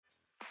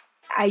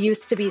I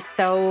used to be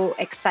so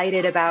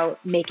excited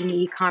about making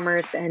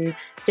e-commerce and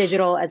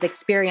digital as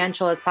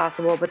experiential as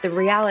possible, but the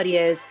reality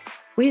is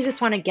we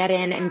just want to get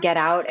in and get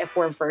out if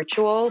we're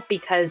virtual,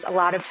 because a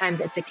lot of times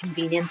it's a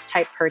convenience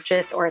type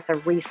purchase or it's a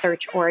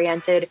research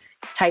oriented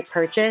type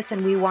purchase.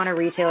 And we want a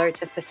retailer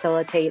to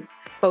facilitate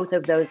both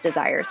of those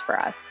desires for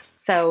us.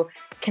 So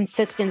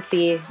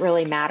consistency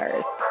really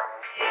matters.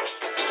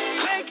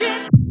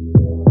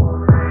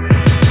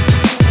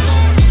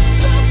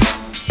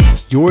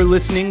 You're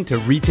listening to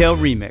Retail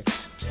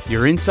Remix,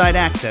 your inside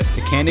access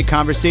to candid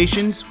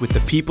conversations with the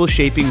people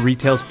shaping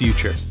retail's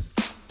future.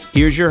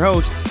 Here's your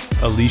host,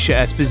 Alicia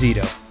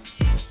Esposito.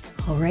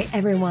 All right,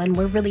 everyone,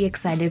 we're really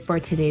excited for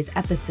today's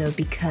episode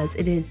because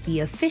it is the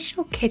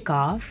official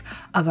kickoff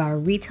of our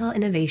Retail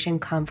Innovation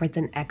Conference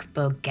and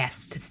Expo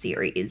guest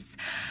series.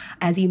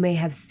 As you may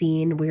have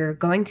seen, we're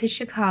going to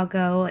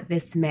Chicago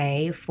this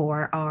May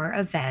for our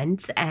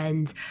event,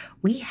 and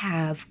we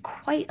have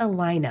quite a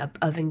lineup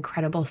of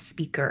incredible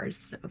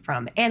speakers,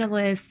 from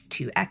analysts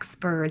to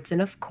experts,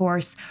 and of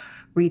course,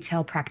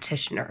 retail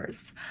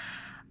practitioners.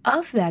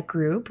 Of that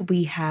group,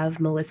 we have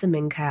Melissa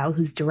Minkow,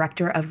 who's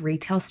Director of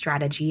Retail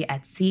Strategy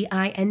at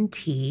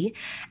CI&T,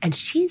 and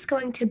she's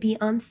going to be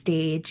on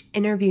stage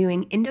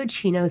interviewing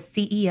Indochino's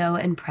CEO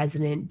and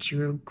President,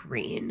 Drew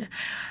Green.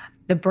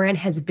 The brand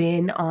has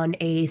been on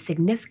a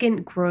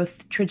significant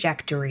growth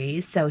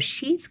trajectory, so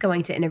she's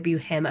going to interview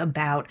him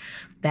about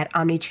that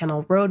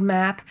omnichannel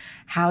roadmap,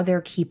 how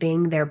they're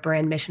keeping their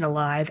brand mission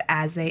alive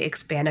as they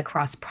expand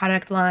across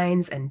product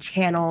lines and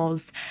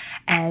channels,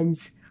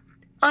 and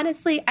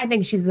honestly, I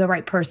think she's the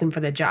right person for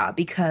the job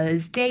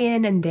because day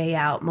in and day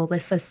out,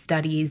 Melissa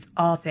studies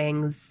all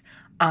things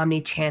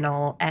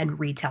omnichannel and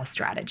retail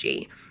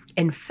strategy.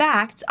 In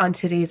fact, on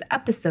today's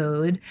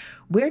episode,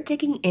 we're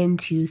digging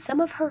into some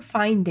of her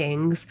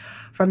findings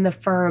from the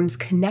firm's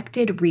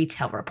Connected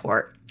Retail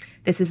Report.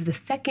 This is the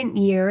second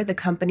year the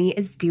company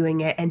is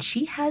doing it, and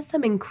she has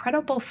some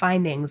incredible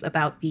findings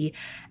about the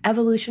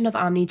evolution of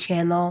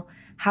omnichannel,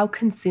 how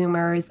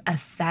consumers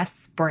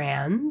assess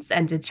brands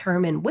and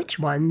determine which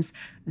ones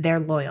they're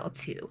loyal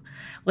to.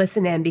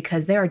 Listen in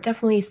because there are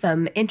definitely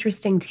some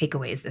interesting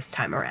takeaways this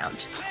time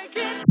around.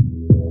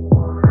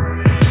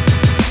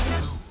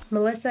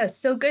 Melissa,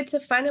 so good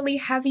to finally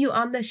have you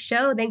on the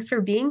show. Thanks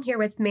for being here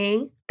with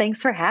me. Thanks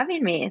for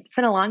having me. It's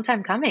been a long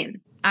time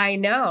coming. I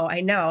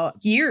know.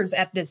 Years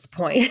at this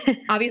point.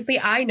 Obviously,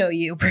 I know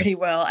you pretty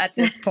well at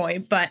this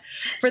point, but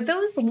for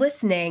those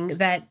listening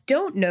that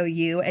don't know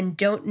you and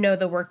don't know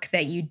the work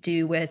that you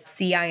do with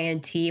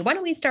CI&T, why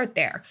don't we start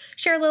there?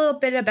 Share a little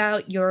bit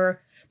about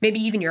maybe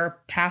even your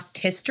past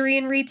history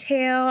in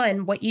retail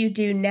and what you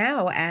do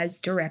now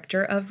as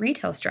Director of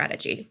Retail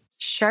Strategy.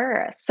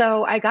 Sure.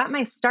 So I got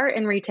my start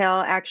in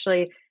retail,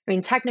 actually,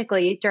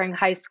 technically during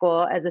high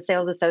school as a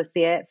sales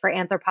associate for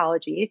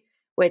Anthropologie,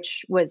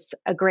 which was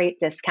a great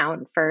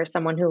discount for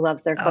someone who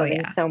loves their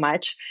clothing so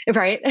much,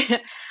 right?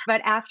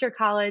 But after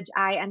college,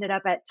 I ended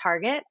up at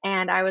Target,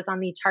 and I was on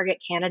the Target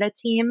Canada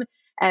team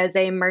as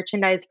a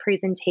merchandise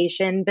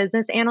presentation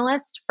business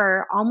analyst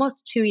for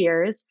almost 2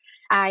 years.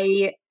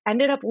 I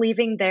ended up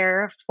leaving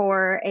there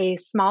for a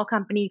small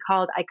company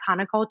called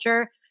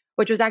Iconoculture,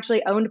 which was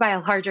actually owned by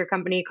a larger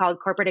company called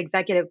Corporate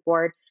Executive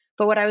Board.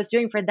 But what I was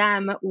doing for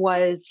them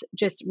was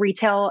just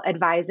retail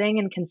advising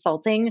and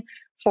consulting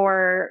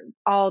for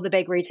all the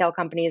big retail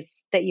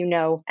companies that you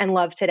know and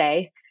love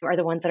today, are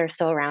the ones that are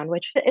still around,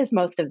 which is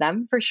most of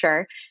them for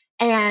sure.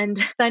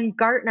 And then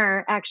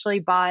Gartner actually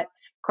bought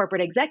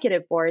Corporate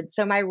Executive Board.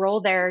 So my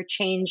role there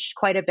changed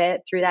quite a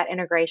bit through that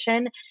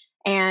integration.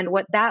 And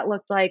what that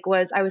looked like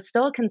was I was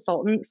still a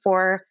consultant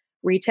for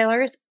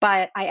retailers,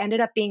 but I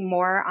ended up being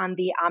more on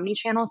the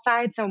omnichannel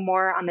side, so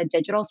more on the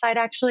digital side,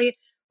 actually,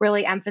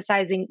 really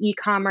emphasizing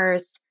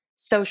e-commerce,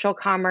 social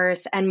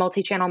commerce, and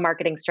multi-channel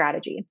marketing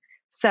strategy.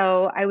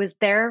 So I was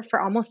there for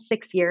almost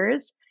 6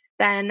 years.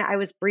 Then I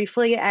was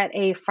briefly at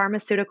a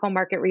pharmaceutical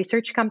market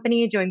research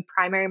company doing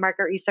primary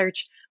market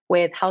research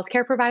with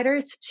healthcare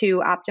providers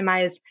to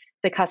optimize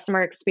the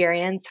customer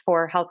experience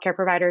for healthcare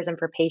providers and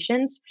for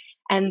patients.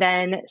 And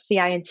then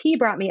CI&T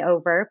brought me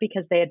over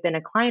because they had been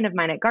a client of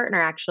mine at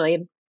Gartner,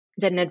 actually,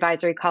 did an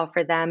advisory call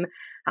for them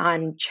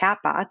on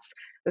chatbots,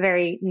 a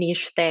very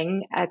niche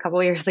thing a couple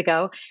of years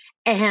ago.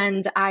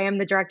 And I am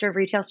the director of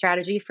retail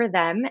strategy for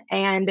them.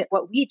 And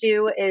what we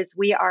do is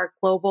we are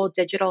global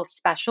digital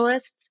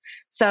specialists.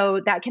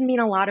 So that can mean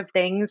a lot of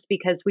things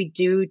because we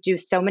do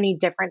so many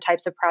different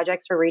types of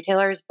projects for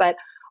retailers, but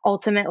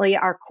ultimately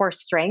our core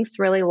strengths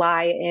really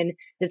lie in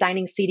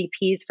designing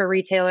CDPs for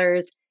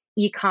retailers,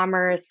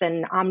 e-commerce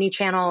and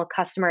omni-channel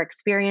customer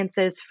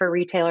experiences for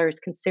retailers,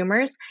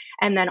 consumers,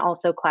 and then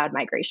also cloud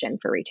migration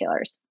for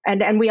retailers.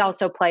 And we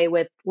also play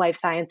with life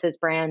sciences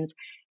brands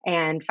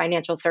and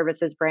financial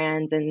services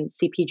brands and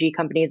CPG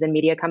companies and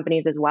media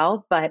companies as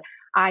well. But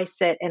I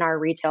sit in our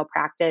retail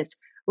practice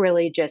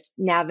really just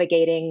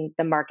navigating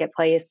the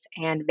marketplace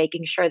and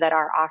making sure that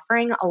our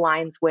offering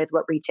aligns with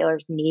what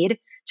retailers need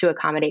to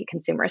accommodate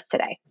consumers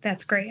today.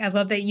 That's great. I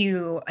love that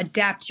you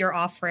adapt your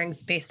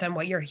offerings based on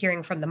what you're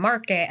hearing from the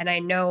market. And I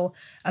know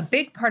a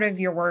big part of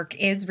your work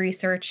is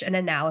research and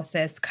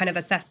analysis, kind of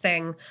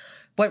assessing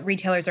what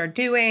retailers are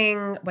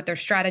doing, what their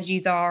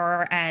strategies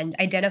are, and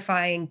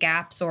identifying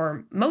gaps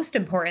or, most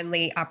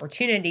importantly,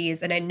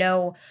 opportunities. And I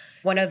know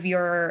one of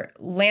your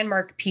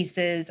landmark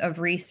pieces of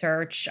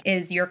research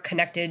is your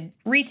Connected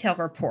Retail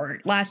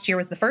Report. Last year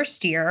was the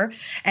first year,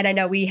 and I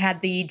know we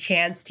had the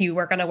chance to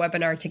work on a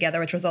webinar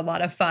together, which was a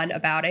lot of fun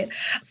about it.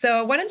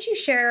 So why don't you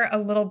share a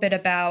little bit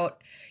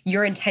about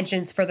your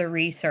intentions for the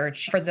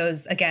research for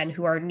those, again,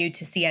 who are new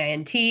to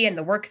CINT and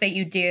the work that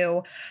you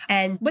do,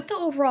 and what the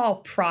overall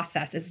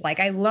process is like.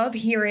 I love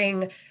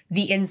hearing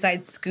the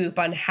inside scoop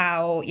on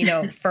how,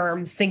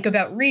 firms think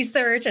about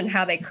research and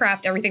how they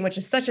craft everything, which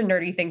is such a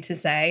nerdy thing to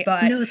say.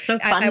 But it's so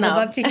fun, I would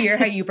love to hear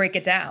how you break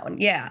it down.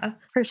 Yeah.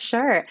 For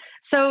sure.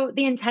 So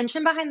the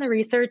intention behind the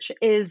research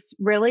is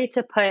really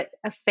to put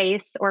a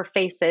face or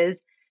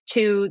faces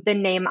to the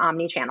name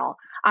omnichannel.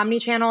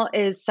 Omnichannel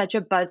is such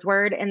a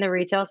buzzword in the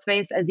retail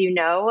space, as you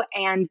know,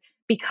 and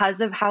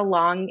because of how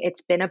long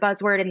it's been a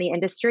buzzword in the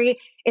industry,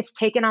 it's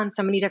taken on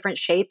so many different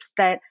shapes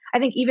that I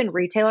think even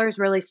retailers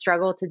really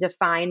struggle to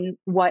define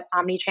what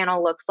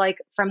omnichannel looks like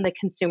from the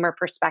consumer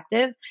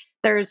perspective.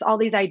 There's all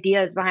these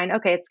ideas behind,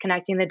 okay, it's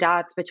connecting the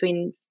dots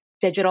between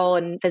digital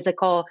and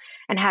physical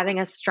and having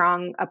a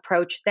strong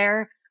approach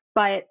there.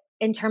 But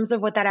in terms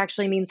of what that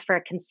actually means for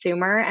a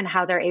consumer and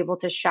how they're able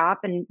to shop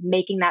and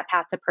making that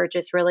path to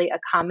purchase really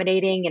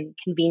accommodating and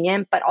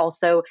convenient, but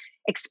also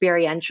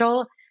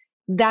experiential,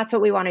 that's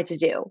what we wanted to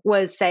do,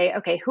 was say,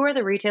 okay, who are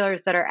the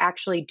retailers that are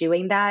actually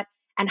doing that?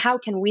 And how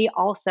can we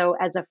also,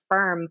 as a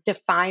firm,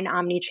 define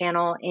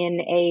omnichannel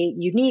in a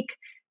unique,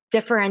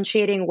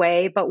 differentiating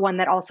way, but one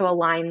that also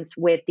aligns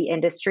with the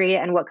industry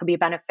and what could be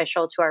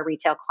beneficial to our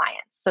retail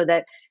clients so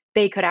that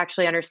they could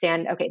actually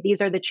understand, okay,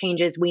 these are the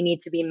changes we need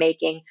to be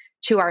making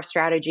to our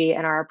strategy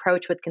and our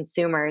approach with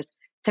consumers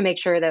to make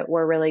sure that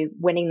we're really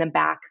winning them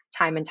back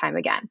time and time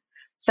again.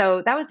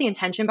 So that was the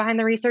intention behind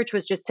the research,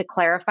 was just to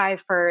clarify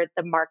for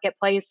the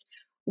marketplace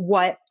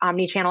what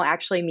omnichannel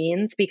actually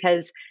means,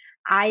 because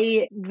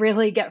I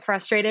really get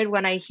frustrated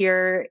when I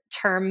hear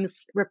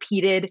terms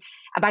repeated.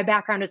 My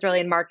background is really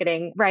in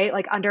marketing, right?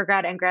 Like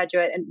undergrad and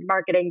graduate and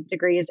marketing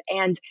degrees.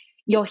 And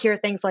you'll hear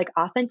things like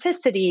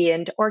authenticity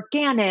and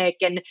organic,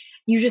 and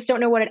you just don't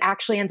know what it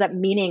actually ends up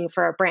meaning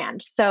for a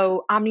brand.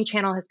 So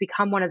omnichannel has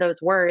become one of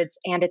those words,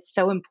 and it's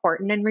so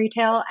important in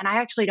retail. And I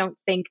actually don't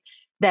think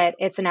that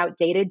it's an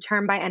outdated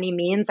term by any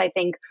means. I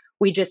think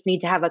we just need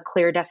to have a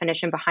clear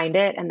definition behind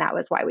it. And that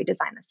was why we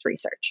designed this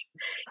research.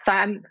 So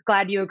I'm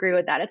glad you agree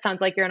with that. It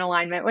sounds like you're in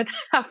alignment with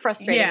how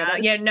frustrating it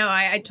is. Yeah, no,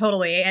 I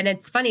totally. And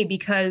it's funny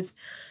because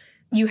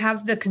you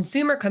have the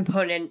consumer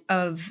component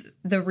of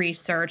the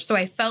research. So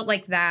I felt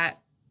like that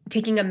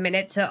taking a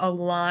minute to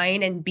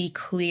align and be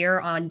clear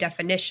on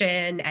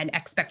definition and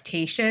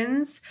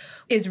expectations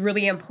is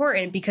really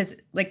important, because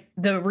like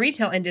the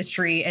retail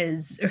industry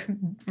is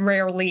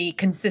rarely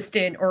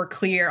consistent or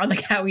clear on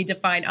like how we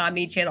define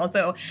omnichannel.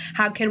 So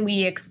how can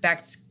we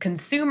expect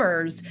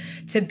consumers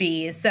to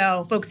be?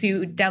 So folks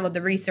who download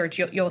the research,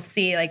 you'll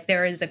see like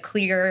there is a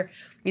clear,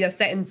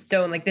 set in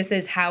stone, like this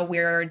is how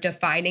we're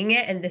defining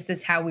it, and this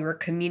is how we were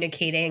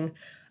communicating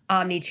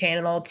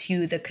omnichannel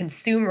to the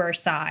consumer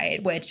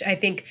side, which I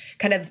think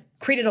kind of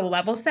created a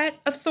level set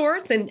of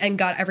sorts and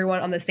got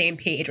everyone on the same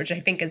page, which I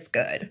think is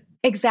good.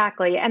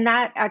 Exactly. And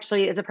that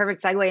actually is a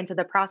perfect segue into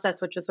the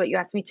process, which was what you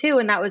asked me too.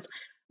 And that was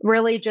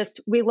really just,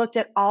 we looked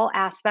at all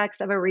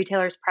aspects of a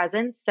retailer's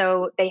presence.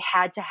 So they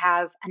had to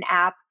have an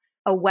app,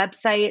 a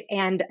website,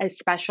 and a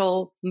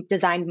special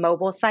designed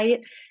mobile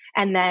site,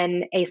 and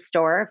then a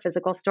store, a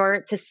physical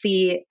store, to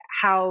see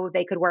how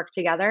they could work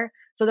together.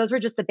 So those were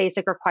just the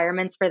basic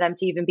requirements for them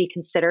to even be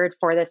considered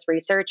for this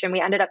research. And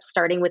we ended up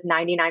starting with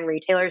 99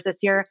 retailers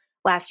this year.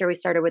 Last year, we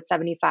started with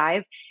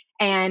 75.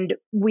 And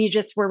we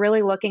just were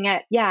really looking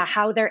at,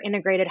 how they're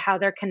integrated, how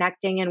they're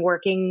connecting and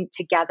working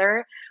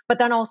together, but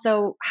then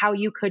also how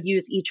you could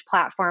use each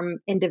platform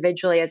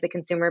individually as a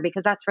consumer,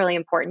 because that's really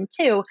important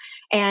too.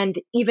 And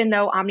even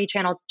though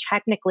omnichannel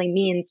technically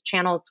means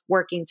channels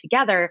working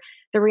together,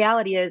 the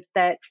reality is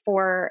that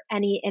for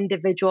any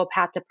individual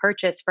path to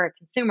purchase for a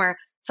consumer,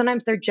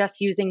 sometimes they're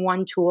just using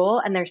one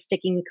tool and they're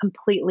sticking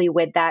completely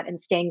with that and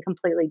staying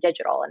completely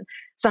digital. And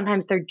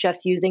sometimes they're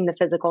just using the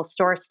physical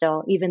store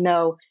still, even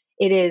though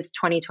it is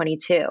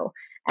 2022.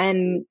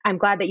 And I'm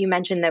glad that you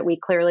mentioned that we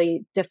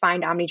clearly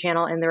defined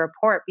omnichannel in the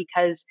report,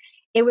 because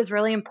it was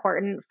really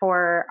important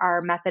for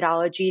our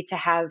methodology to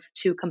have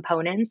two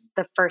components.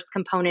 The first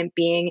component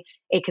being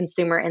a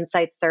consumer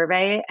insights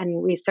survey,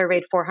 and we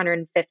surveyed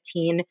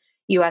 415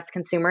 US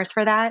consumers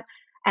for that.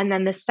 And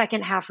then the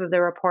second half of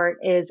the report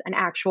is an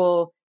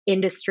actual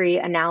industry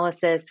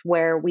analysis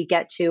where we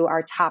get to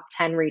our top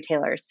 10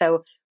 retailers. So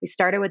we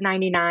started with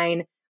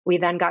 99, we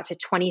then got to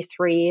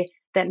 23,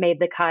 that made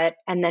the cut.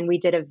 And then we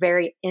did a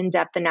very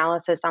in-depth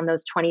analysis on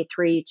those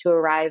 23 to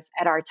arrive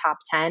at our top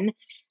 10.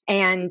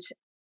 And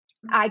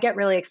I get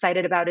really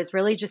excited about is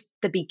really just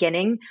the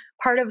beginning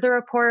part of the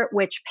report,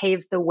 which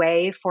paves the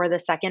way for the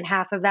second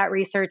half of that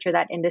research or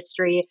that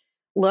industry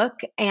look.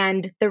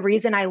 And the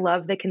reason I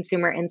love the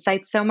consumer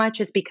insights so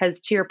much is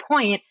because, to your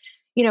point,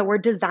 we're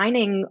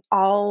designing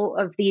all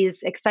of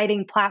these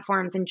exciting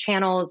platforms and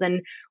channels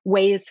and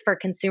ways for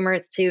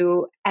consumers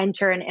to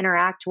enter and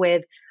interact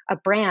with a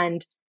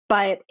brand.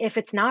 But if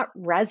it's not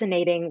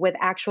resonating with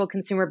actual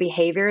consumer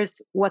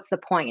behaviors, what's the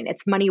point?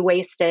 It's money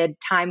wasted,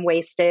 time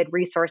wasted,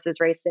 resources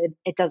wasted.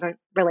 It doesn't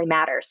really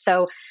matter.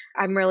 So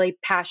I'm really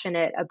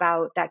passionate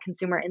about that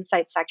consumer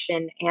insight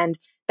section. And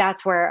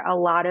that's where a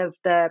lot of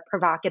the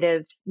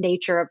provocative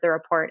nature of the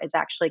report is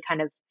actually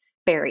kind of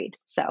buried.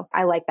 So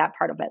I like that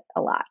part of it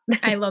a lot.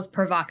 I love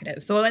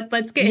provocative. So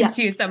let's get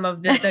into some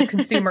of the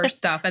consumer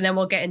stuff, and then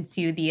we'll get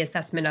into the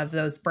assessment of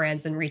those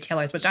brands and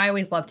retailers, which I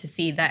always love to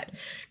see that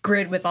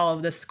grid with all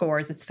of the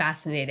scores. It's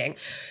fascinating.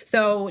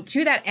 So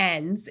to that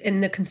end,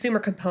 in the consumer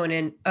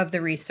component of the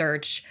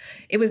research,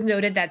 it was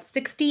noted that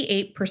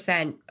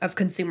 68% of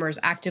consumers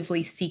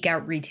actively seek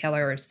out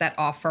retailers that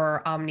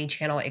offer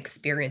omni-channel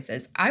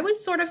experiences. I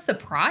was sort of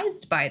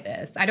surprised by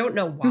this. I don't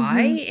know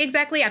why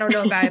exactly. I don't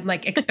know if I'm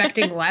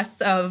expecting less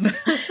of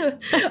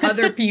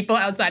other people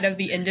outside of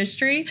the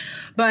industry.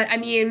 But I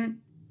mean,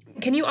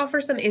 can you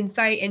offer some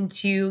insight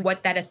into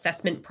what that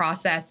assessment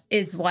process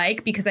is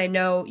like? Because I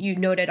know you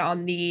noted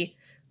on the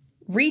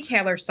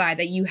retailer side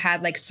that you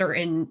had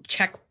certain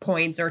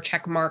checkpoints or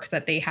check marks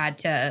that they had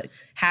to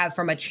have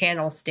from a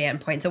channel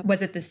standpoint. So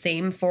was it the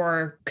same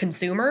for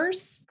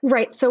consumers?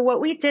 Right. So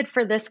what we did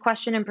for this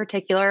question in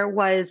particular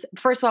was,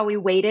 first of all, we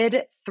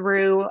waded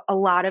through a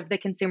lot of the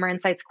consumer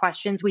insights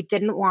questions. We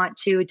didn't want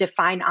to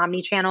define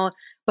omnichannel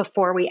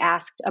before we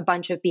asked a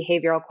bunch of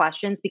behavioral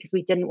questions because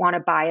we didn't want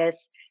to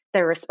bias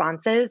their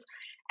responses.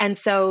 And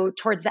so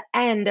towards the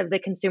end of the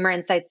consumer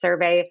insights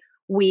survey,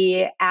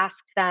 we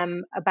asked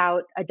them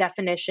about a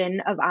definition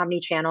of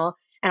omnichannel,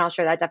 and I'll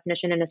share that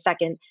definition in a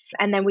second.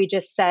 And then we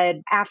just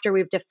said, after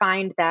we've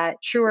defined that,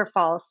 true or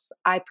false,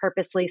 I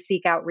purposely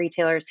seek out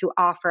retailers who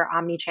offer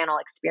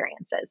omnichannel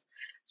experiences.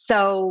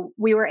 So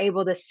we were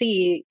able to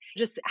see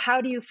just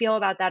how do you feel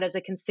about that as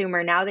a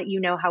consumer now that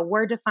you know how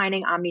we're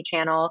defining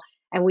omnichannel,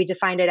 and we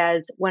defined it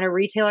as when a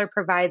retailer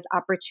provides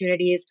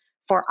opportunities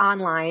for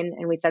online,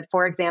 and we said,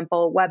 for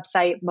example,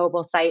 website,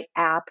 mobile site,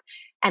 app,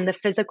 and the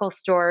physical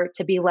store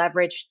to be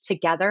leveraged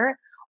together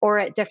or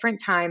at different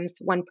times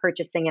when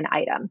purchasing an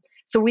item.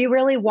 So we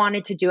really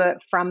wanted to do it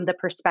from the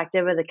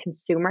perspective of the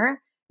consumer,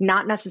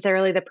 not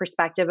necessarily the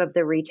perspective of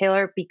the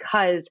retailer,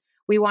 because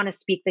we want to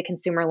speak the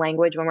consumer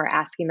language when we're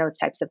asking those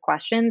types of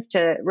questions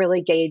to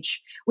really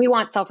gauge. We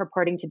want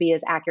self-reporting to be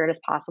as accurate as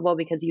possible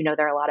because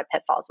there are a lot of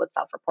pitfalls with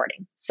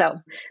self-reporting. So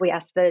we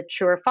asked the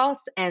true or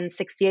false, and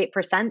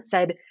 68%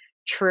 said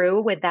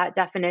true with that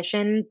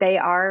definition. They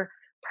are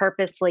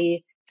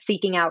purposely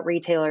seeking out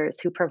retailers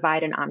who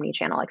provide an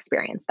omnichannel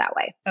experience that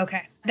way.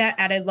 Okay. That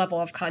added level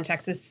of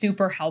context is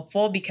super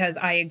helpful because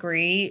I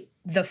agree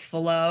the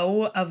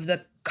flow of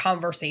the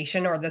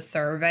conversation or the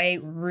survey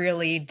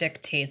really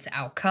dictates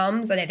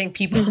outcomes. And I think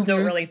people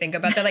don't really think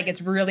about that.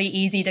 It's really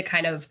easy to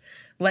kind of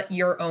let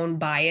your own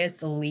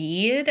bias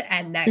lead,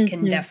 and that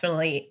can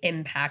definitely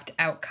impact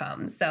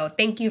outcomes. So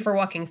thank you for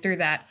walking through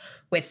that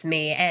with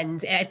me.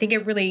 And I think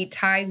it really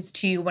ties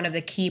to one of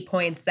the key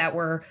points that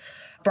were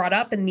brought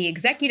up in the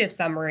executive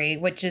summary,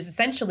 which is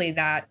essentially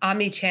that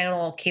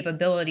omnichannel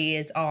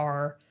capabilities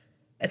are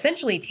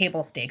essentially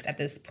table stakes at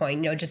this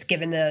point, just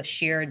given the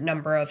sheer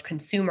number of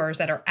consumers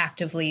that are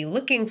actively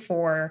looking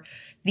for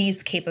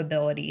these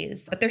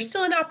capabilities. But there's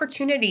still an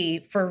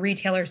opportunity for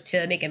retailers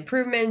to make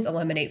improvements,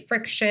 eliminate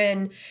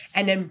friction,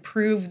 and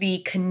improve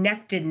the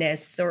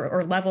connectedness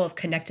or level of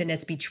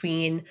connectedness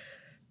between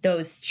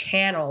those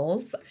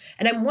channels.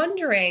 And I'm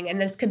wondering,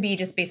 and this could be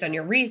just based on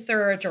your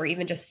research or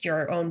even just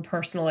your own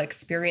personal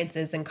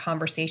experiences and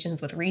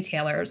conversations with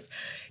retailers,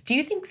 do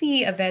you think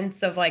the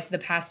events of the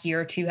past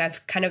year or two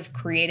have kind of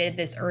created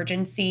this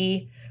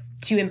urgency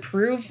to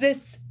improve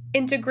this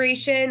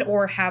integration,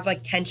 or have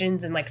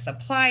tensions in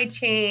supply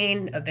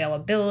chain,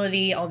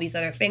 availability, all these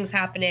other things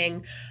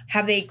happening?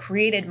 Have they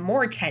created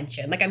more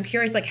tension? I'm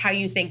curious how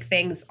you think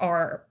things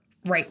are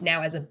right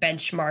now as a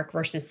benchmark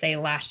versus, say,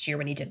 last year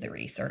when you did the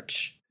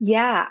research.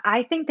 Yeah,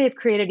 I think they've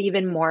created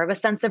even more of a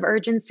sense of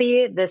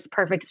urgency, this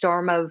perfect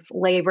storm of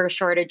labor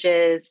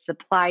shortages,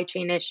 supply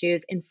chain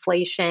issues,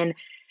 inflation.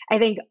 I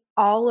think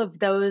all of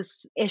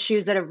those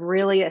issues that have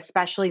really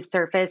especially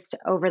surfaced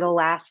over the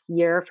last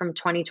year from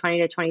 2020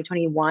 to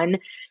 2021.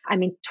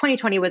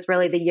 2020 was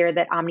really the year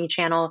that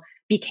omnichannel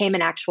became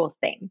an actual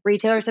thing.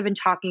 Retailers have been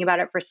talking about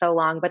it for so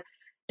long, but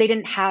they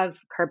didn't have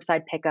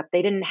curbside pickup.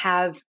 They didn't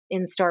have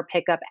in-store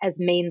pickup as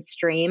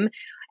mainstream,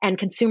 and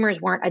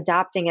consumers weren't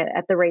adopting it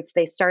at the rates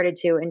they started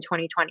to in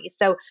 2020.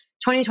 So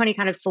 2020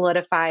 kind of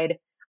solidified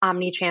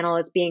omnichannel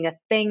as being a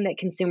thing that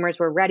consumers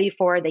were ready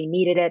for. They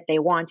needed it, they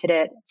wanted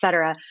it, et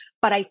cetera.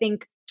 But I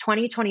think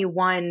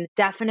 2021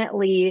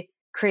 definitely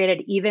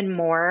created even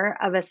more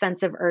of a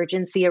sense of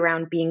urgency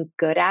around being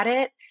good at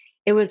it.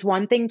 It was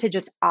one thing to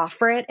just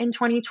offer it in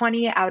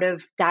 2020 out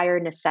of dire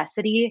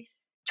necessity.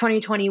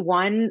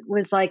 2021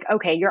 was like,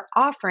 okay, you're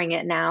offering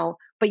it now,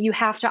 but you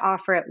have to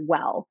offer it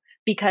well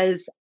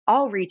because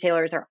all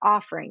retailers are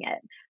offering it.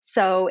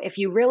 So if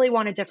you really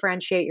want to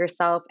differentiate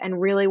yourself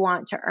and really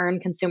want to earn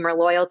consumer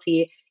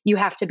loyalty, you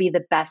have to be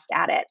the best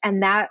at it.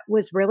 And that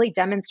was really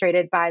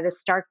demonstrated by the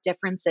stark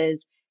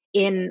differences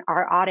in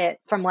our audit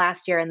from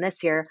last year and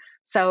this year.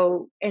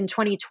 So in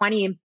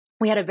 2020,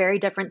 we had a very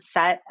different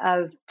set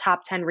of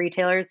top 10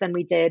 retailers than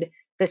we did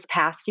this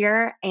past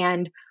year.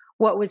 And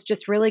what was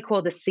just really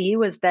cool to see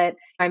was that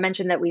I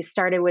mentioned that we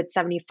started with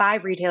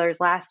 75 retailers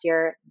last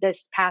year.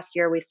 This past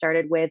year, we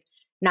started with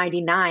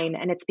 99.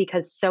 And it's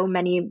because so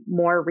many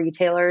more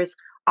retailers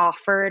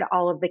offered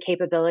all of the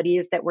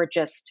capabilities that were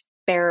just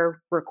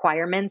bare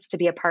requirements to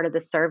be a part of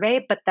the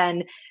survey. But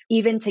then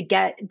even to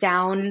get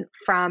down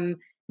from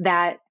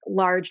that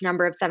large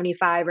number of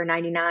 75 or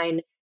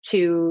 99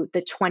 to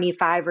the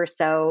 25 or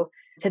so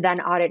to then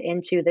audit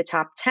into the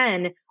top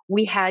 10,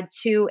 we had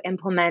to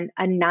implement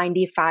a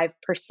 95%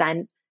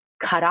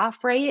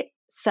 cutoff rate.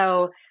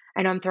 So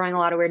I know I'm throwing a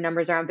lot of weird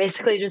numbers around.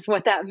 Basically, just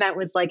what that meant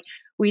was like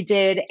we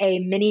did a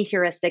mini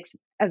heuristics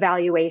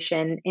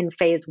evaluation in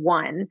phase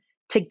 1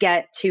 to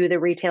get to the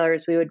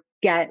retailers we would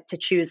get to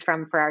choose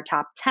from for our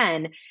top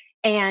 10.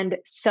 And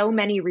so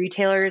many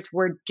retailers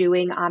were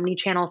doing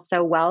omnichannel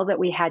so well that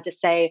we had to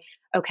say,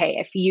 okay,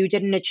 if you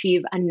didn't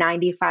achieve a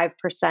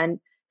 95%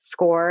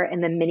 score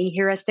in the mini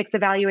heuristics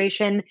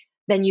evaluation,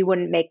 then you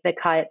wouldn't make the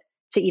cut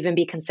to even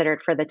be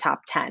considered for the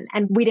top 10.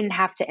 And we didn't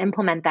have to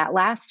implement that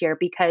last year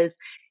because,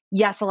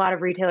 yes, a lot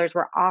of retailers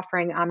were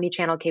offering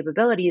omnichannel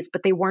capabilities,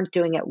 but they weren't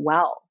doing it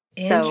well.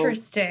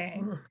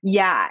 Interesting.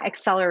 Yeah,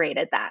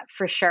 accelerated that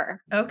for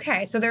sure.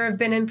 Okay, so there have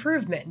been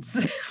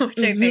improvements, which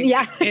I think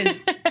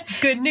is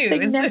good news.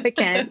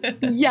 Significant.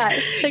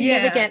 Yes,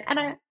 significant. Yeah.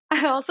 And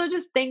I also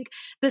just think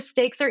the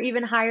stakes are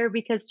even higher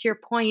because, to your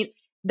point,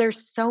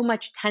 there's so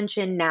much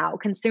tension now.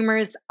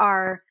 Consumers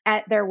are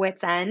at their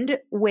wits' end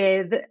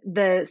with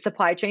the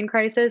supply chain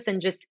crisis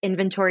and just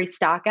inventory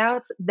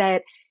stockouts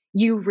that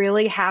you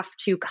really have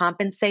to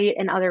compensate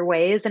in other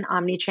ways, and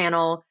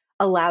omnichannel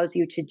allows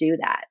you to do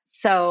that.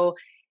 So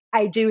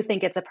I do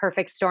think it's a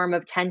perfect storm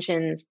of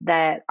tensions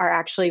that are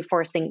actually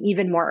forcing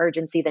even more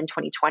urgency than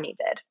 2020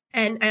 did.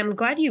 And I'm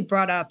glad you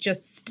brought up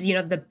just,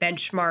 the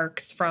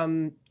benchmarks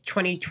from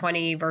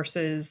 2020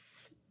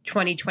 versus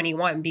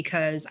 2021,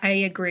 because I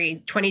agree.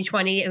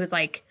 2020, it was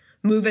like,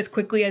 move as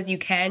quickly as you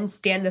can,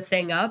 stand the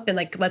thing up, and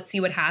let's see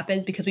what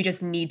happens because we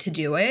just need to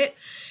do it.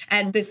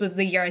 And this was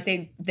the year, I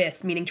say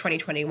this, meaning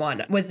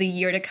 2021, was the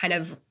year to kind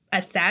of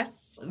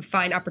assess,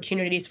 find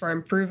opportunities for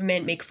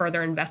improvement, make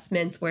further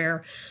investments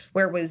where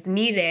it was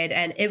needed.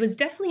 And it was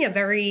definitely a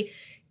very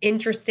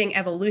interesting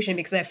evolution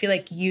because I feel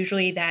like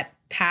usually that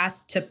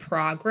path to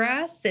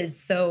progress is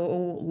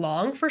so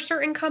long for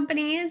certain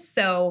companies.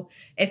 So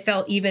it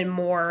felt even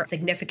more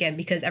significant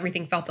because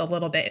everything felt a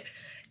little bit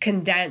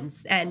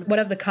condensed. And one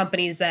of the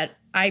companies that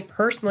I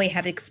personally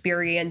have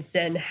experienced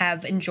and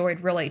have enjoyed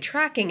really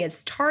tracking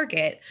is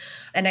Target.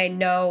 And I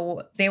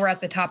know they were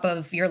at the top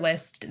of your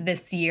list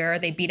this year.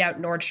 They beat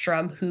out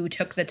Nordstrom, who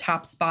took the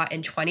top spot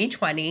in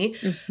 2020.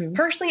 Mm-hmm.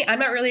 Personally, I'm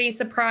not really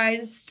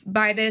surprised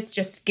by this,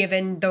 just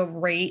given the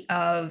rate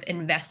of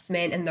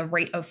investment and the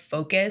rate of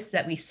focus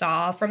that we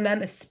saw from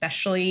them,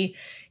 especially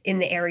in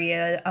the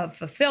area of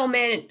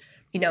fulfillment,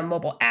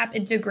 mobile app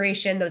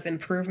integration, those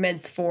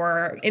improvements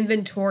for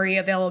inventory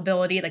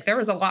availability. There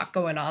was a lot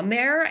going on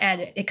there,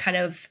 and it kind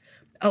of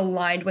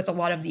aligned with a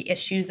lot of the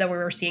issues that we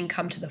were seeing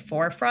come to the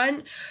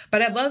forefront.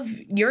 But I'd love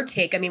your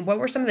take. I mean, what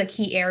were some of the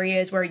key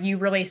areas where you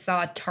really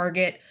saw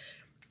Target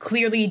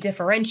clearly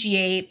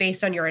differentiate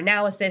based on your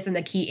analysis and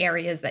the key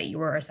areas that you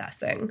were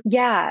assessing?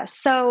 Yeah.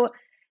 So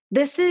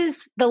this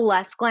is the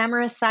less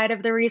glamorous side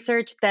of the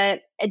research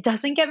that it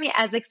doesn't get me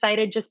as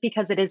excited just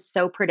because it is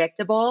so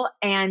predictable.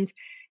 And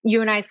you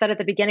and I said at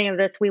the beginning of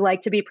this, we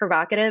like to be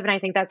provocative. And I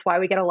think that's why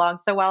we get along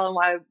so well and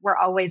why we're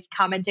always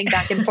commenting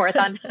back and forth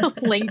on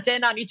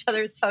LinkedIn on each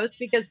other's posts,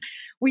 because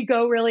we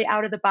go really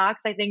out of the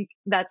box. I think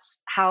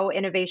that's how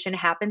innovation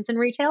happens in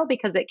retail,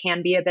 because it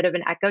can be a bit of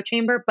an echo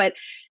chamber. But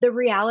the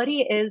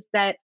reality is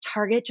that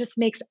Target just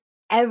makes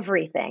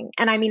everything,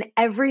 and I mean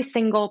every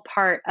single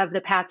part of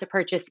the path to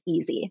purchase,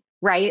 easy,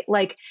 right?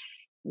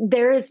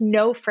 There is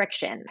no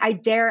friction. I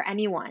dare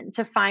anyone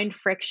to find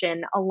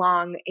friction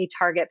along a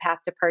Target path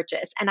to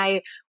purchase. And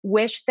I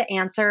wish the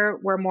answer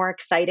were more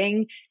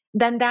exciting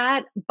than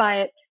that.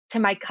 But to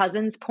my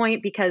cousin's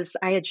point, because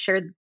I had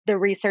shared the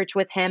research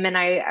with him, and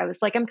I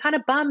was like, I'm kind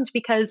of bummed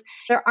because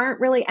there aren't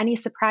really any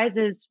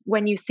surprises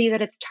when you see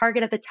that it's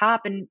Target at the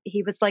top. And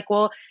he was like,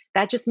 well,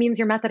 that just means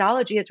your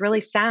methodology is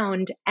really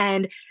sound.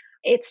 And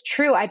it's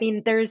true. I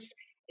mean,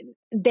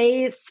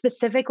 they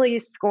specifically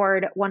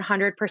scored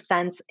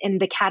 100% in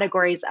the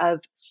categories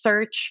of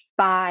search,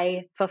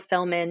 buy,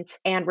 fulfillment,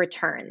 and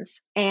returns.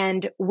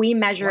 And we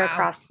measure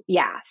across,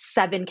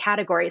 7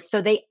 categories.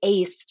 So they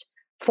aced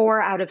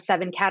 4 out of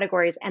 7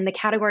 categories. And the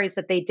categories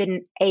that they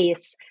didn't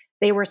ace,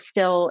 they were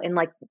still in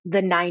like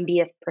the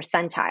 90th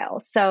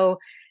percentile. So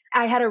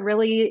I had a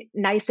really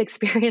nice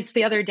experience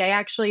the other day,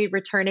 actually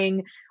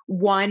returning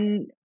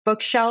one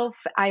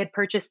bookshelf. I had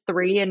purchased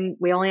 3 and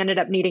we only ended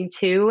up needing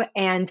 2.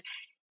 And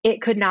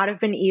it could not have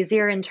been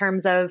easier in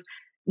terms of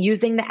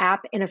using the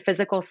app in a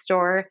physical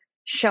store,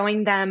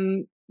 showing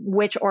them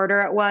which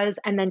order it was,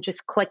 and then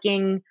just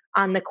clicking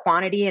on the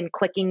quantity and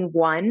clicking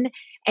 1.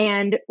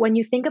 And when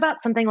you think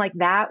about something like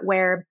that,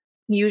 where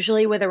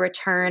usually with a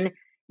return,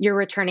 you're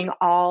returning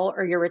all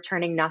or you're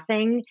returning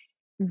nothing,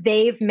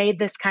 they've made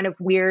this kind of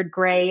weird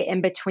gray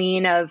in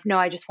between of, no,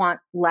 I just want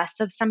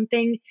less of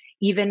something,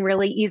 even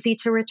really easy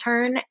to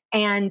return.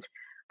 And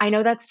I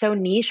know that's so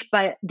niche,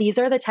 but these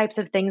are the types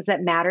of things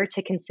that matter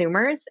to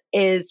consumers.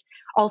 Is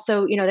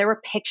also, there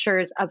were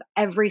pictures of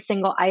every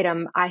single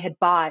item I had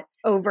bought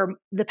over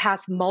the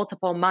past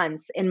multiple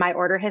months in my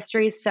order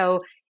history.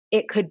 So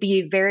it could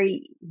be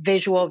very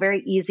visual,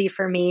 very easy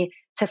for me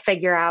to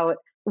figure out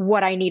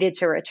what I needed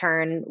to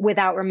return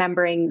without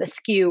remembering the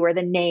SKU or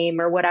the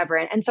name or whatever.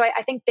 And so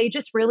I think they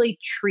just really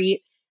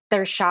treat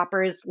their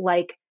shoppers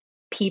like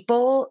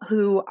people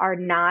who are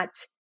not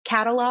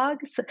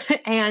catalogs,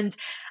 and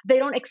they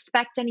don't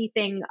expect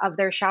anything of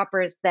their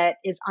shoppers that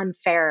is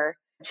unfair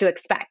to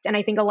expect. And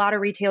I think a lot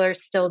of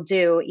retailers still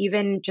do,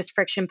 even just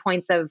friction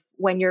points of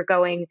when you're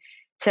going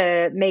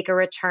to make a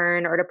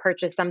return or to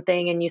purchase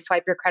something and you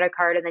swipe your credit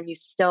card, and then you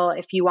still,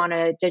 if you want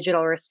a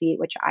digital receipt,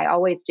 which I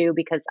always do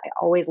because I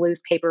always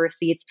lose paper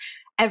receipts,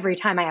 every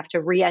time I have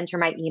to re-enter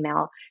my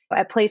email.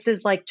 At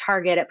places like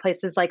Target, at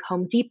places like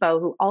Home Depot,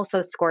 who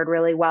also scored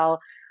really well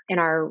in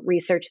our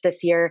research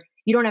this year,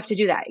 you don't have to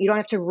do that. You don't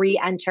have to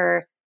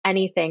re-enter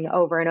anything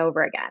over and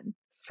over again.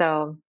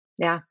 So,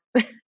 yeah.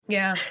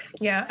 Yeah.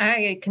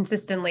 I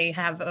consistently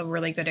have a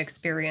really good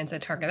experience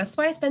at Target. That's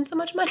why I spend so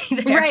much money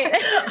there.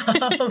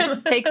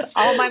 Right. Takes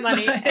all my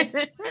money.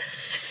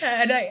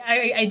 And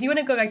I do want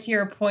to go back to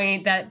your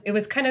point that it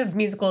was kind of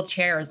musical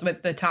chairs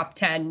with the top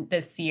 10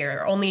 this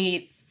year.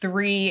 Only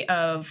 3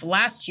 of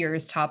last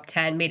year's top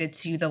 10 made it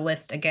to the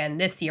list again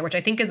this year, which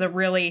I think is a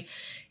really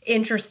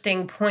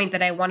interesting point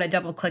that I want to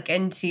double click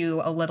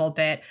into a little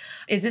bit.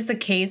 Is this a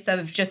case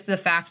of just the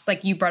fact,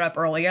 like you brought up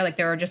earlier, like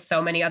there are just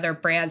so many other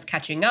brands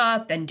catching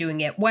up and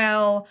doing it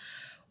well?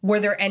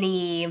 Were there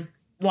any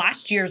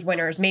last year's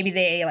winners? Maybe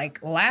they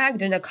like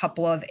lagged in a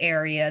couple of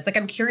areas. Like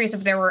I'm curious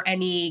if there were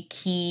any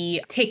key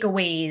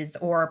takeaways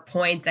or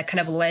points that kind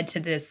of led to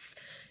this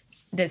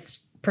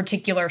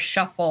particular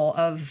shuffle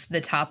of the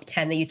top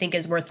 10 that you think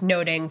is worth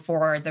noting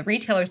for the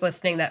retailers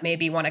listening that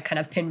maybe want to kind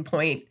of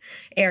pinpoint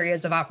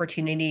areas of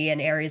opportunity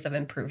and areas of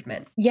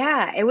improvement?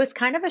 Yeah, it was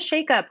kind of a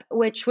shakeup,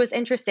 which was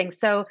interesting.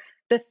 So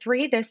the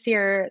 3 this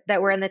year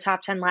that were in the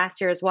top 10 last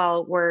year as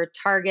well were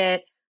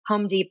Target,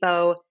 Home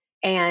Depot,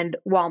 and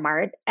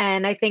Walmart.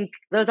 And I think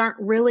those aren't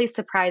really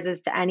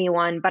surprises to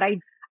anyone, but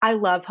I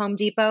love Home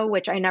Depot,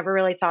 which I never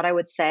really thought I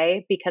would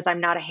say because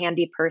I'm not a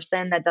handy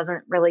person. That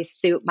doesn't really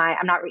suit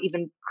I'm not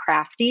even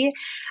crafty,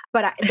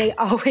 but they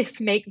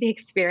always make the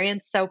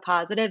experience so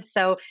positive.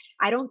 So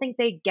I don't think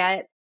they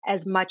get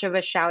as much of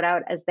a shout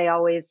out as they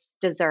always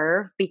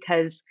deserve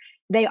because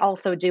they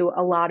also do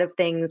a lot of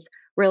things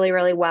really,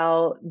 really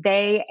well.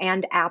 They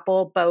and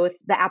Apple both,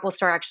 the Apple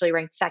Store actually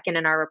ranked second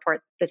in our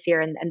report this year,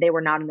 and they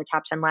were not in the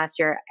top 10 last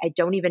year. I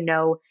don't even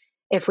know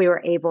if we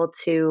were able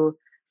to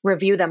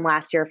review them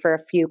last year for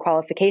a few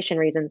qualification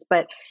reasons,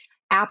 but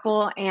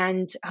Apple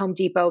and Home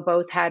Depot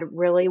both had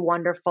really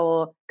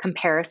wonderful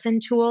comparison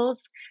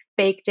tools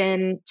baked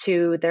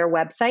into their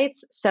websites.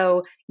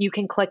 So you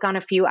can click on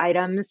a few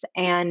items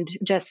and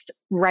just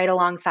right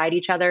alongside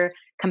each other,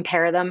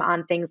 compare them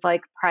on things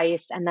like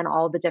price and then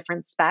all the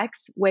different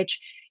specs, which,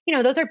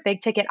 those are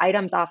big ticket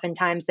items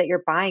oftentimes that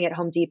you're buying at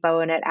Home Depot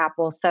and at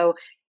Apple. So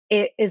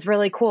it is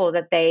really cool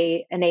that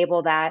they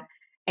enable that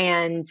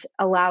and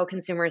allow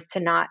consumers to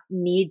not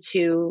need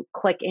to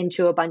click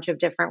into a bunch of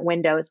different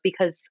windows,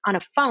 because on a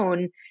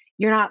phone,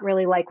 you're not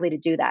really likely to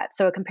do that.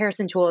 So a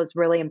comparison tool is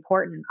really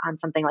important on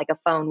something like a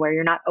phone where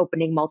you're not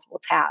opening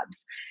multiple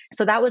tabs.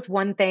 So that was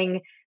one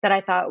thing that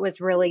I thought was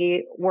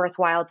really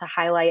worthwhile to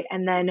highlight.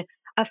 And then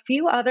a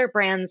few other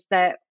brands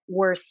that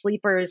were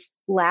sleepers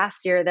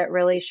last year that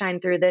really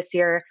shine through this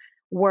year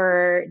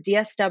were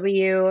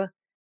DSW,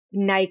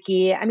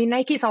 Nike. I mean,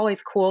 Nike's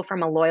always cool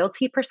from a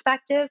loyalty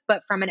perspective,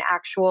 but from an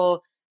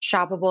actual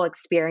shoppable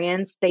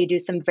experience, they do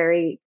some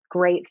very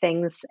great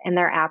things in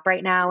their app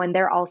right now. And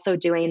they're also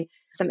doing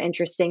some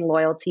interesting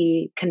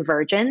loyalty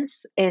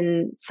convergence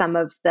in some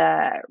of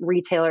the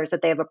retailers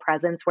that they have a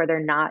presence where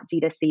they're not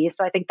D2C.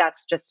 So I think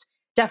that's just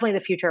definitely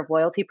the future of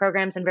loyalty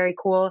programs and very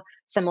cool,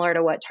 similar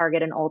to what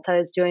Target and Ulta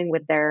is doing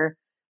with their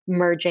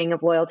merging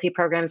of loyalty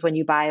programs when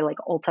you buy like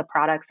Ulta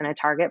products in a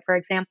Target, for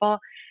example.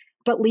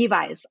 But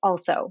Levi's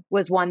also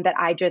was one that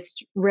I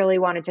just really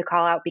wanted to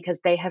call out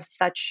because they have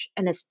such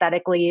an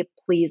aesthetically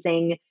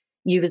pleasing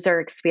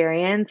user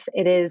experience.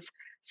 It is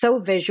so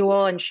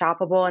visual and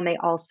shoppable, and they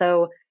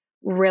also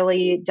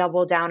really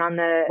double down on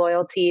the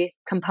loyalty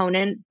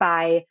component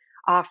by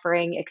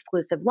offering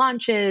exclusive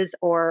launches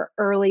or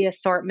early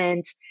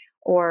assortment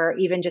or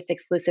even just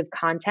exclusive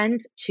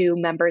content to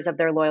members of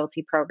their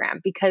loyalty program.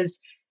 Because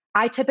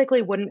I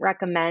typically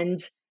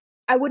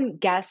I wouldn't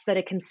guess that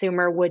a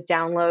consumer would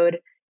download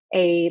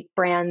a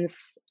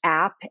brand's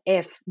app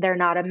if they're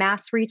not a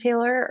mass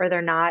retailer or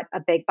they're not a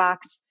big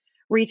box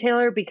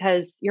retailer,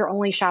 because you're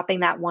only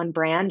shopping that one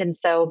brand. And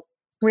so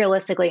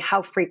realistically,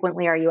 how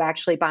frequently are you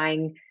actually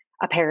buying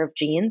a pair of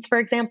jeans, for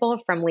example,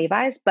 from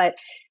Levi's? But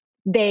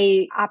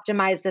they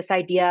optimize this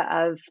idea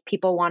of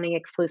people wanting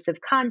exclusive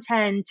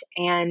content,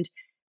 and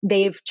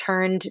they've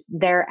turned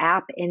their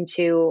app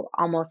into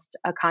almost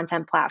a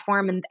content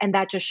platform. And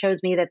that just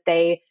shows me that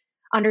they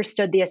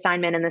understood the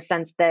assignment in the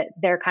sense that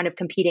they're kind of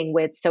competing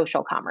with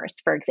social commerce,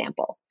 for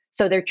example.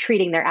 So they're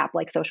treating their app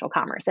like social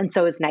commerce. And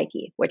so is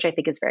Nike, which I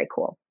think is very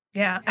cool.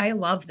 Yeah, I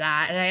love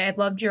that. And I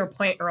loved your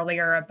point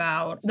earlier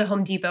about the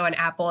Home Depot and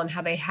Apple and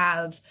how they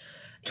have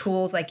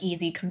tools like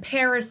easy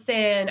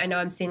comparison. I know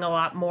I'm seeing a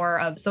lot more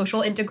of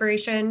social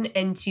integration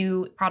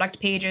into product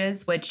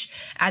pages, which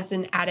adds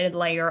an added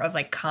layer of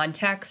like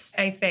context,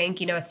 I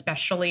think,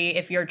 especially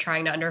if you're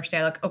trying to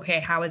understand like, okay,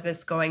 how is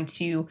this going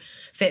to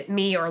fit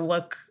me or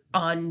look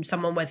on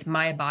someone with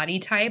my body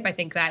type? I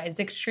think that is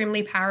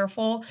extremely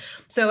powerful.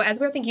 So as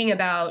we're thinking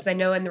about, I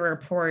know in the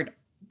report,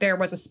 there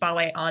was a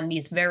spotlight on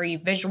these very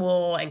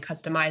visual and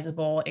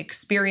customizable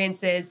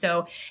experiences.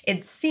 So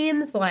it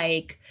seems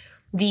like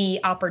the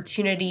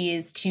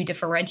opportunities to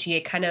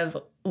differentiate kind of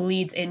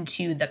leads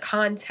into the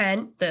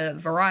content, the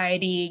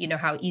variety,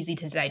 how easy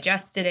to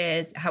digest it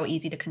is, how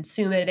easy to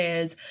consume it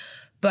is,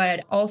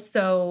 but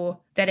also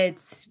that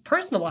it's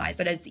personalized,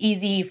 that it's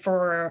easy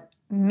for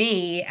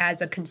me as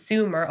a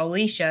consumer,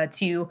 Alicia,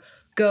 to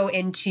go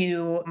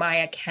into my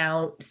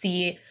account,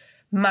 see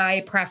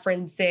my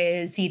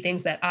preferences, see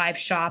things that I've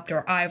shopped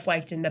or I've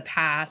liked in the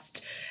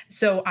past,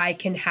 so I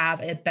can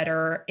have a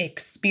better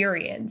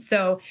experience.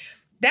 So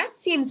that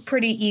seems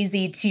pretty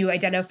easy to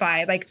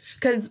identify,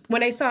 because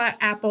when I saw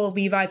Apple,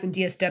 Levi's, and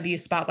DSW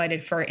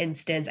spotlighted, for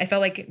instance, I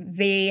felt like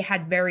they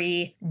had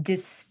very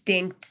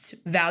distinct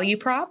value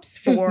props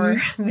for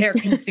their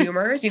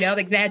consumers. They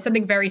had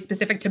something very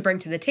specific to bring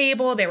to the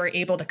table. They were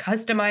able to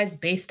customize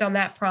based on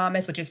that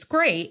promise, which is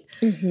great.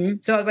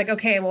 So I was like,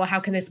 okay, well, how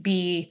can this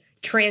be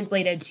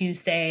translated to,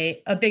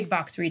 say, a big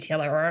box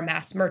retailer or a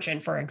mass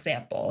merchant, for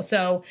example?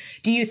 So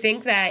do you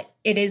think that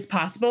it is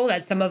possible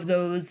that some of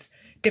those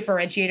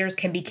differentiators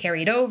can be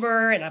carried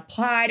over and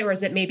applied, or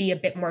is it maybe a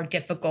bit more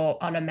difficult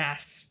on a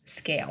mass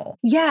scale?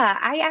 Yeah,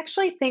 I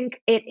actually think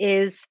it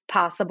is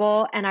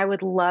possible. And I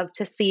would love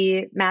to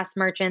see mass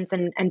merchants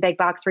and big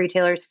box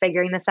retailers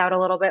figuring this out a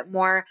little bit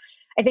more.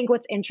 I think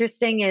what's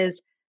interesting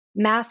is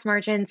mass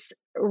merchants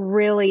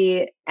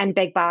really, and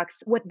big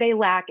box, what they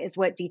lack is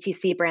what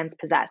DTC brands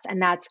possess. And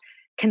that's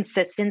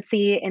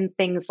consistency in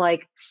things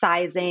like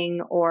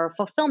sizing or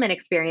fulfillment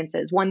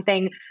experiences. One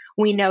thing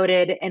we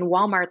noted in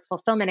Walmart's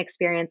fulfillment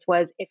experience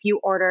was if you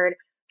ordered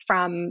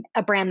from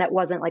a brand that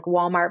wasn't like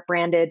Walmart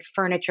branded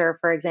furniture,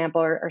 for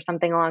example, or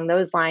something along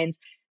those lines,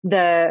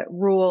 the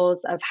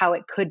rules of how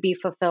it could be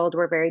fulfilled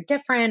were very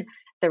different.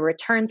 The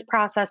returns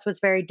process was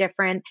very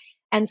different.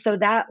 And so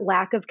that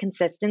lack of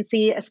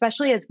consistency,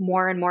 especially as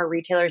more and more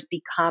retailers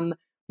become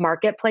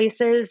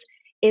marketplaces,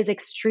 is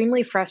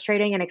extremely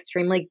frustrating and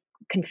extremely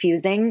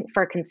confusing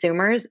for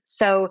consumers.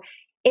 So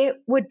it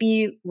would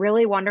be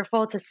really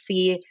wonderful to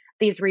see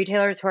these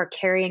retailers who are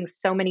carrying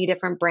so many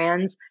different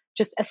brands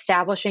just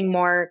establishing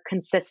more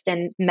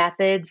consistent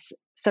methods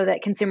so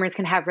that consumers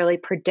can have really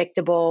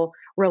predictable,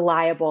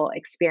 reliable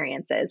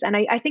experiences. And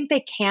I think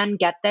they can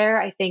get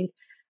there. I think,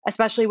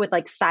 especially with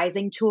like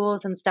sizing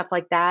tools and stuff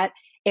like that,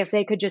 if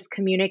they could just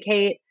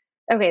communicate,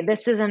 okay,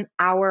 this isn't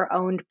our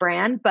owned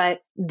brand, but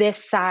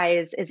this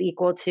size is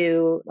equal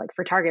to, like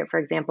for Target, for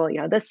example,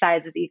 this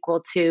size is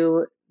equal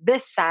to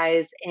this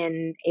size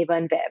in Ava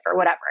and Viv or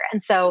whatever.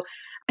 And so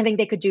I think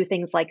they could do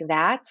things like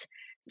that.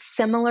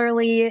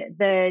 Similarly,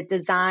 the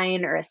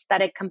design or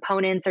aesthetic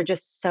components are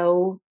just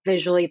so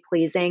visually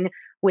pleasing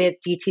with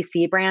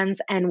DTC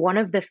brands. And one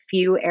of the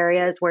few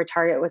areas where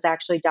Target was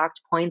actually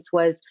docked points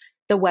was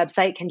the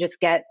website can just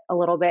get a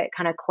little bit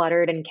kind of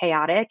cluttered and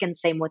chaotic, and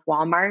same with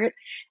Walmart.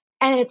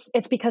 And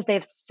it's because they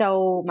have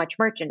so much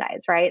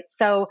merchandise, right?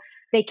 So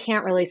they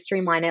can't really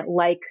streamline it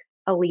like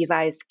a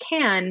Levi's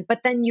can. But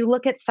then you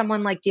look at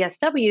someone like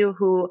DSW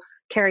who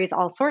carries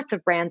all sorts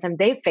of brands, and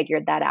they've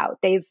figured that out.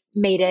 They've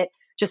made it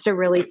just a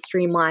really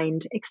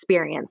streamlined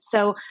experience.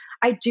 So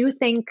I do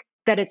think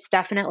that it's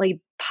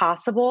definitely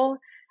possible,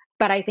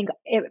 but I think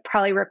it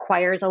probably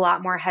requires a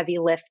lot more heavy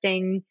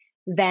lifting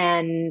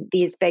than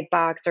these big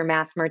box or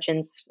mass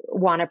merchants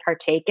want to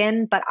partake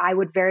in. But I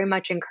would very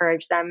much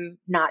encourage them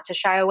not to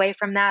shy away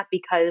from that,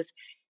 because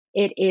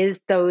it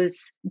is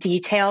those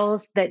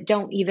details that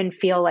don't even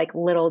feel like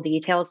little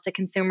details to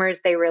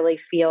consumers. They really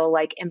feel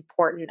like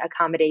important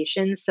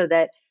accommodations so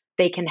that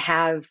they can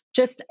have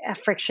just a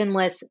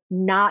frictionless,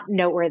 not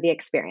noteworthy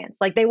experience.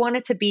 Like they want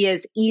it to be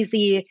as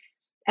easy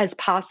as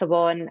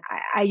possible. And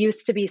I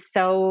used to be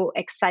so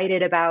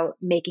excited about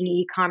making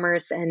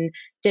e-commerce and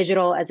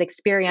digital as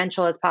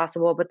experiential as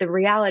possible. But the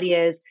reality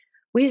is,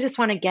 we just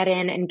want to get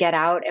in and get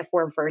out if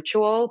we're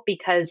virtual,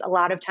 because a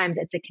lot of times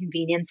it's a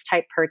convenience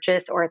type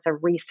purchase or it's a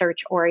research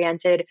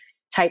oriented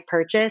type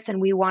purchase.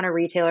 And we want a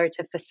retailer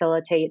to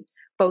facilitate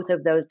both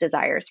of those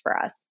desires for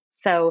us.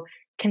 So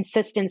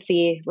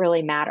consistency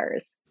really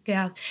matters.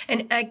 Yeah.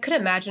 And I could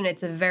imagine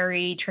it's a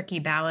very tricky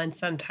balance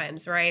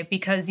sometimes, right?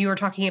 Because you were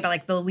talking about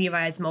like the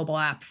Levi's mobile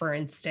app, for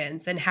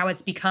instance, and how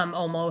it's become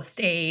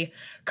almost a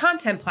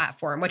content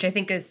platform, which I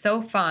think is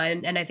so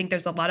fun. And I think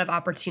there's a lot of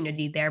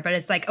opportunity there. But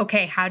it's like,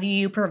 okay, how do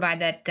you provide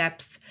that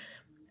depth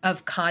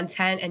of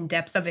content and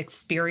depth of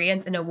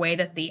experience in a way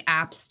that the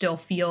app still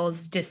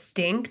feels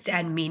distinct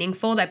and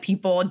meaningful, that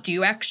people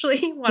do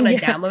actually want to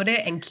download it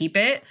and keep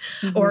it,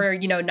 or,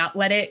 not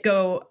let it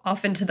go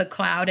off into the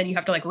cloud and you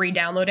have to like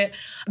re-download it,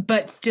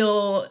 but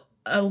still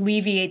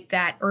alleviate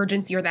that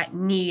urgency or that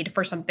need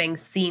for something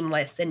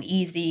seamless and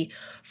easy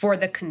for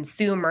the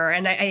consumer.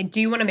 And I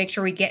do want to make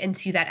sure we get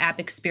into that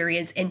app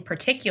experience in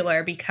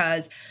particular,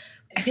 because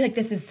I feel like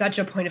this is such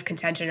a point of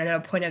contention and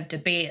a point of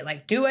debate.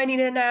 Like, do I need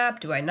an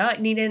app? Do I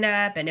not need an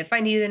app? And if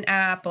I need an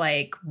app,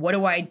 like, what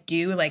do I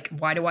do? Like,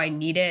 why do I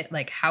need it?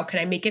 Like, how can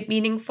I make it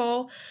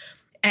meaningful?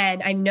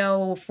 And I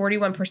know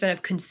 41%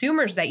 of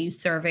consumers that you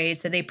surveyed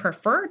said they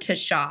prefer to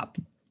shop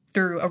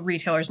through a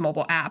retailer's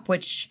mobile app,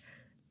 which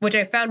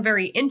I found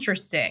very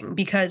interesting,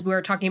 because we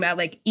were talking about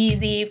like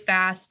easy,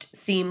 fast,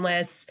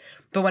 seamless.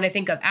 But when I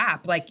think of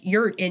app, like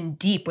you're in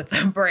deep with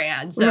the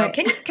brand. So right.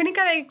 Can you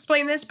kind of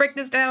explain this, break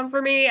this down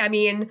for me? I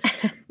mean,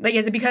 like,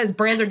 is it because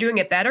brands are doing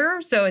it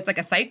better, so it's like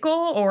a cycle?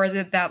 Or is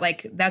it that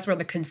like that's where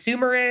the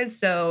consumer is,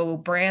 so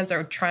brands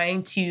are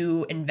trying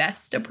to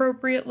invest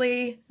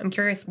appropriately? I'm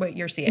curious what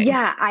you're seeing.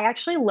 Yeah, I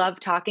actually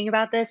love talking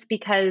about this,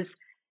 because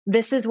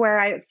this is where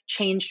I've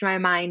changed my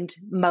mind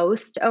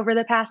most over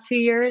the past few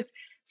years.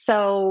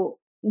 So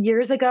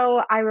years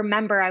ago, I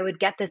remember I would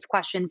get this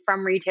question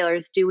from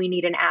retailers, do we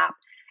need an app?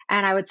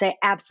 And I would say,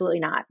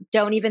 absolutely not.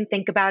 Don't even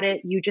think about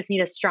it. You just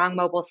need a strong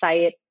mobile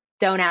site.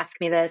 Don't ask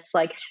me this,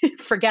 like,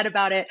 forget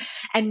about it.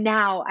 And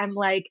now I'm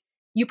like,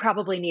 you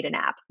probably need an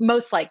app,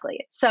 most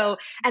likely. So,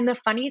 and the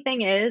funny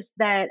thing is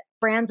that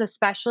brands,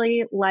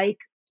 especially like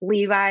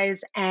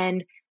Levi's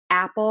and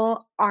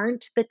Apple,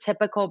 aren't the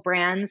typical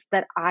brands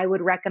that I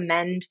would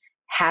recommend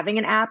having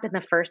an app in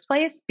the first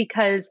place,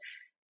 because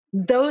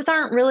those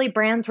aren't really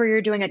brands where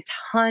you're doing a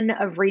ton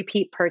of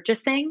repeat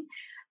purchasing.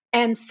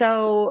 And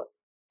so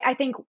I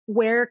think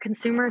where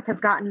consumers have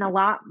gotten a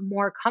lot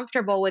more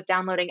comfortable with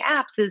downloading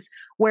apps is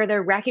where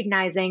they're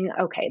recognizing,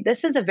 okay,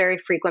 this is a very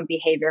frequent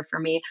behavior for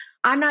me.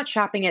 I'm not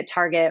shopping at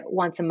Target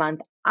once a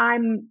month.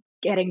 I'm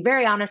getting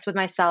very honest with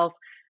myself.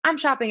 I'm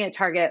shopping at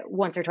Target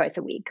once or twice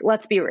a week.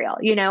 Let's be real,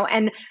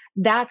 and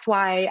that's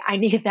why I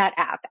need that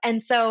app.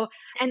 And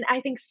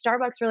I think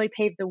Starbucks really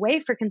paved the way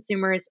for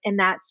consumers in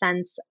that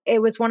sense. It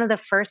was one of the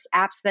first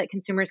apps that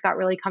consumers got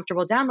really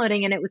comfortable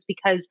downloading. And it was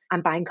because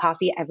I'm buying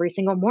coffee every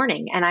single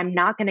morning and I'm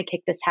not going to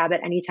kick this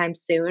habit anytime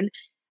soon.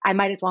 I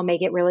might as well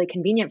make it really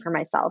convenient for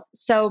myself.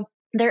 So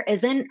there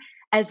isn't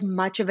as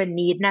much of a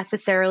need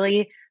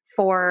necessarily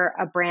for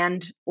a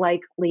brand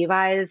like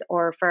Levi's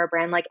or for a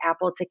brand like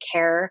Apple to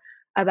care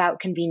about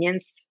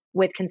convenience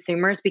with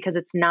consumers, because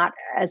it's not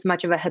as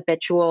much of a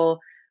habitual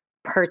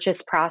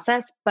purchase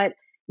process. But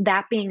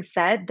that being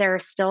said, there are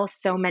still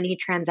so many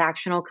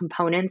transactional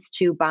components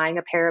to buying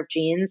a pair of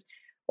jeans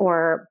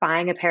or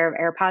buying a pair of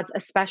AirPods,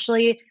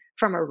 especially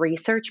from a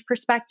research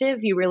perspective.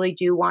 You really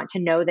do want to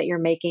know that you're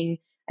making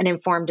an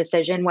informed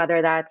decision,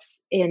 whether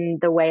that's in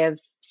the way of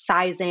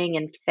sizing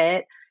and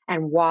fit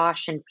and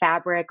wash and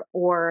fabric,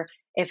 or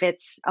if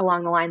it's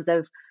along the lines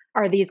of,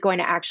 are these going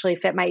to actually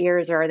fit my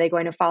ears, or are they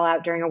going to fall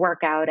out during a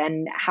workout,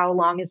 and how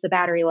long is the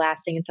battery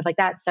lasting and stuff like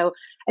that. So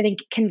I think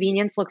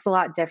convenience looks a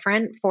lot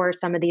different for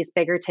some of these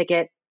bigger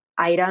ticket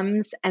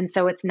items. And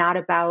so it's not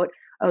about,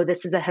 oh,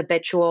 this is a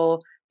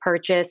habitual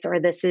purchase or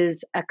this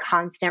is a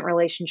constant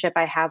relationship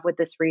I have with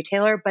this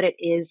retailer, but it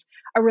is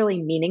a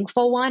really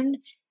meaningful one.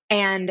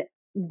 And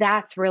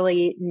that's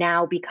really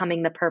now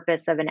becoming the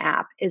purpose of an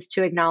app, is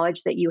to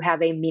acknowledge that you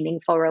have a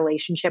meaningful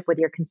relationship with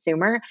your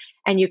consumer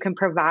and you can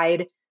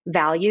provide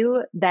value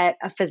that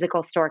a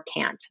physical store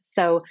can't.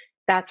 So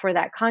that's where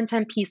that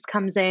content piece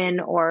comes in,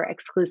 or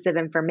exclusive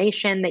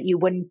information that you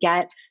wouldn't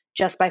get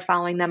just by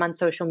following them on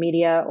social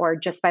media or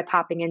just by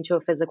popping into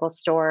a physical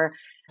store,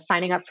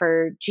 signing up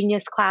for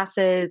Genius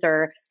classes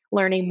or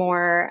learning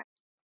more.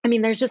 I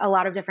mean, there's just a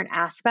lot of different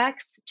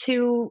aspects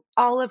to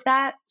all of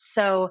that.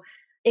 So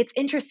it's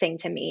interesting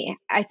to me.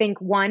 I think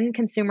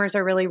consumers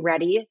are really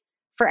ready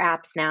for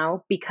apps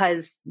now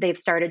because they've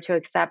started to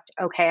accept,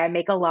 okay, I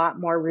make a lot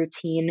more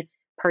routine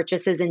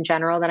purchases in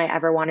general than I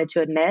ever wanted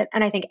to admit.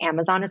 And I think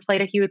Amazon has played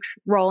a huge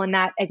role in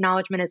that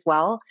acknowledgement as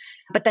well.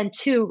 But then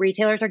two,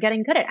 retailers are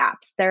getting good at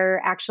apps.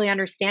 They're actually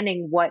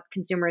understanding what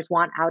consumers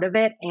want out of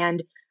it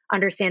and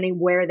understanding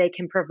where they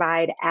can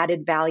provide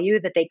added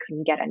value that they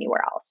couldn't get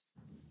anywhere else.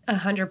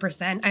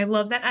 100%. I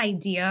love that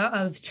idea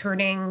of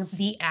turning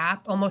the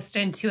app almost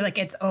into like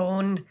its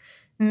own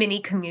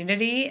mini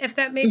community, if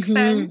that makes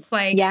sense.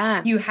 Like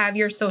Yeah. you have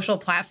your social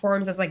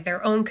platforms as like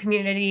their own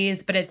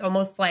communities, but it's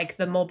almost like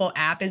the mobile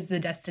app is the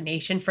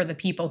destination for the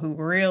people who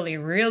really,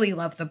 really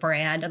love the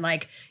brand. And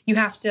like you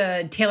have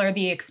to tailor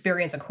the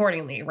experience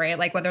accordingly, right?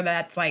 Like whether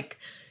that's like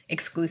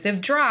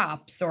exclusive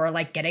drops or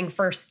like getting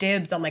first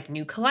dibs on like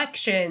new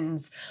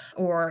collections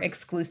or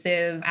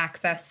exclusive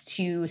access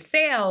to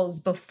sales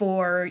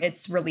before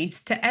it's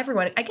released to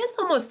everyone. I guess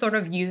almost sort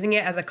of using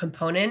it as a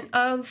component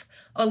of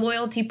a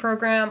loyalty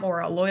program or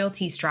a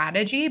loyalty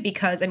strategy,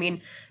 because I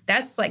mean,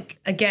 that's like,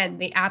 again,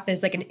 the app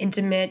is like an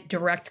intimate,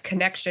 direct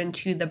connection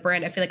to the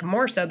brand. I feel like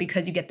more so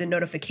because you get the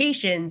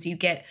notifications, you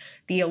get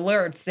the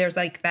alerts. There's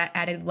like that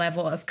added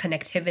level of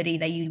connectivity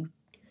that you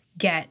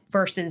get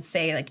versus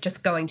say like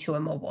just going to a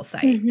mobile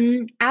site.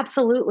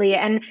 Absolutely.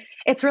 And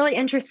it's really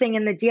interesting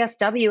in the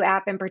DSW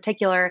app in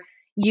particular,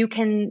 you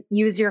can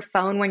use your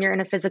phone when you're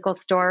in a physical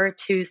store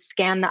to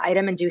scan the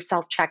item and do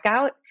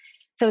self-checkout.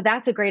 So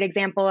that's a great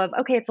example of,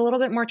 okay, it's a little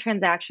bit more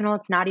transactional.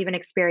 It's not even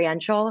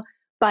experiential,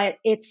 but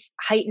it's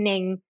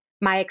heightening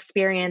my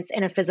experience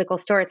in a physical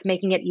store. It's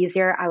making it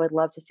easier. I would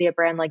love to see a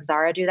brand like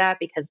Zara do that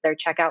because their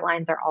checkout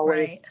lines are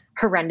always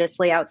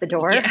horrendously out the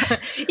door.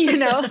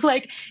 Yeah.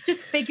 Like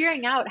just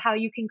figuring out how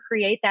you can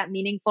create that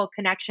meaningful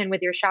connection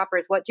with your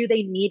shoppers. What do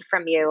they need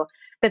from you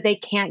that they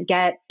can't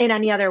get in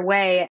any other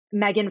way?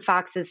 Megan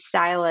Fox's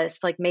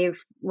stylist, like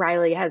Maeve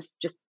Riley, has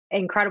just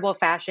incredible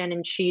fashion,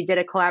 and she did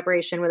a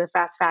collaboration with a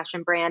fast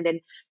fashion brand, and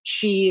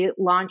she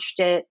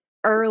launched it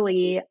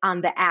early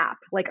on the app,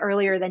 like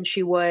earlier than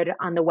she would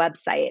on the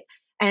website.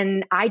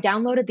 And I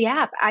downloaded the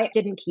app. I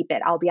didn't keep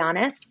it, I'll be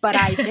honest, but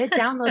I did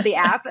download the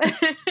app. And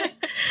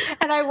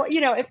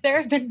if there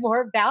had been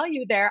more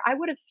value there, I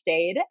would have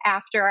stayed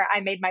after I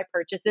made my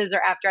purchases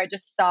or after I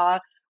just saw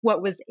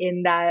what was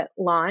in that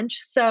launch.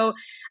 So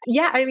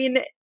yeah, I mean,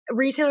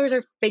 retailers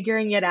are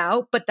figuring it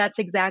out, but that's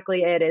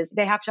exactly it. Is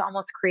they have to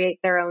almost create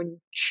their own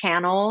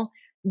channel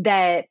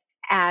that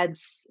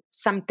adds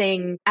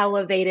something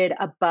elevated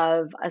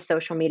above a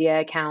social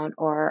media account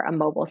or a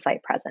mobile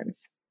site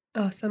presence.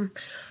 Awesome.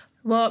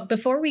 Well,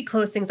 before we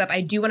close things up, I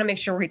do want to make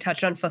sure we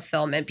touch on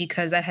fulfillment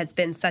because that has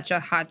been such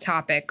a hot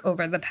topic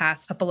over the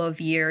past couple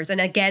of years.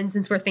 And again,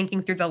 since we're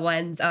thinking through the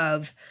lens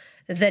of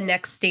the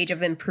next stage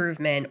of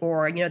improvement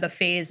or, the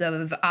phase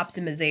of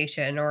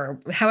optimization or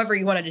however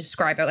you want to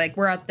describe it, like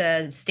we're at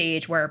the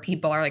stage where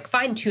people are like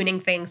fine tuning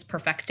things,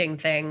 perfecting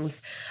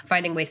things,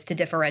 finding ways to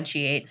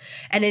differentiate.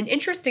 And an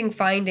interesting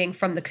finding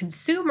from the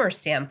consumer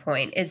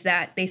standpoint is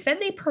that they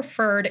said they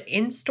preferred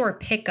in-store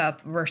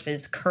pickup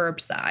versus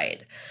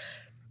curbside.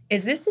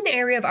 Is this an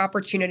area of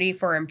opportunity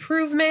for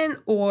improvement,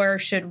 or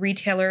should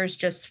retailers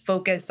just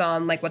focus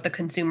on like what the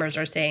consumers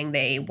are saying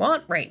they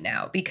want right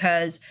now?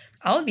 Because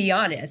I'll be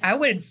honest, I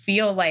would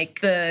feel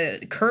like the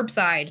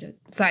curbside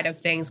side of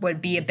things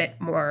would be a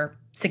bit more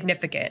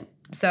significant.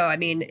 So, I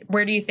mean,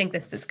 where do you think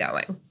this is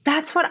going?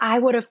 That's what I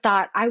would have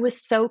thought. I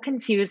was so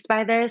confused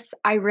by this.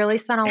 I really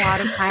spent a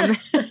lot of time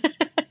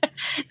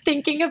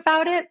thinking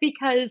about it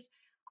because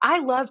I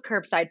love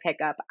curbside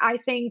pickup. I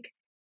think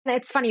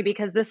it's funny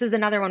because this is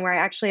another one where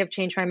I actually have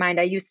changed my mind.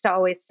 I used to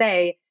always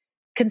say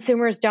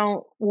consumers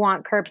don't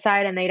want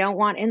curbside and they don't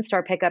want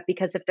in-store pickup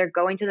because if they're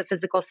going to the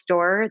physical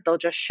store, they'll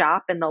just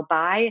shop and they'll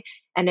buy.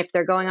 And if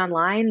they're going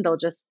online, they'll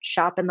just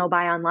shop and they'll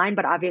buy online.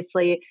 But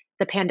obviously,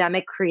 the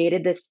pandemic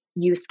created this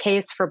use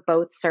case for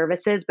both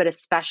services, but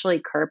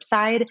especially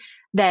curbside,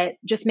 that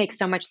just makes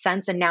so much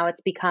sense. And now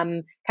it's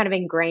become kind of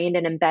ingrained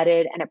and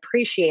embedded and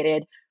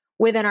appreciated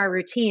within our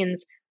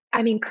routines.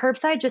 I mean,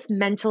 curbside just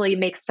mentally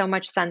makes so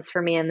much sense for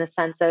me in the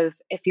sense of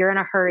if you're in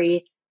a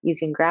hurry, you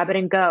can grab it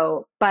and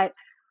go. But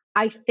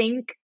I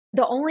think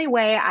the only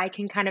way I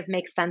can kind of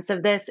make sense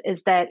of this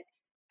is that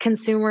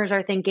consumers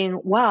are thinking,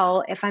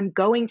 well, if I'm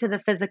going to the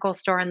physical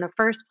store in the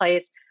first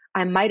place,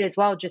 I might as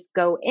well just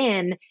go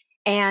in.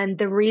 And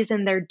the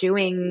reason they're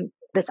doing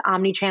this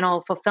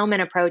omni-channel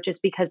fulfillment approach is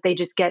because they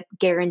just get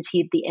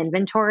guaranteed the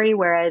inventory.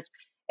 Whereas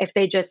if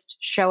they just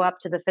show up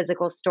to the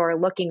physical store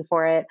looking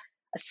for it,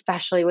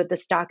 especially with the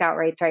stock out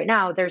rates right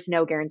now, there's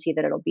no guarantee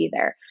that it'll be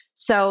there.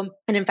 So,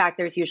 and in fact,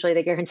 there's usually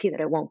the guarantee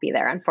that it won't be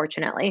there,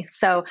 unfortunately.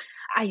 So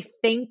I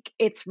think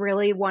it's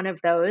really one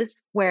of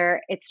those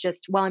where it's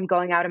just, well, I'm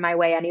going out of my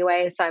way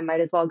anyway, so I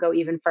might as well go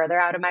even further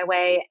out of my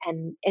way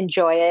and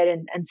enjoy it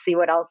and see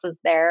what else is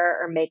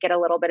there or make it a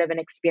little bit of an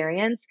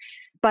experience.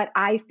 But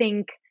I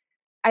think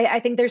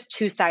there's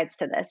two sides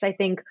to this. I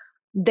think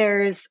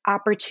there's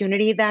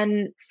opportunity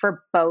then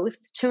for both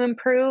to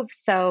improve.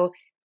 So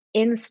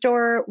in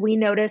store, we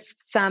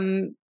noticed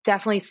some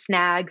definitely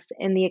snags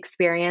in the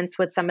experience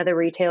with some of the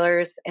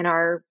retailers in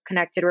our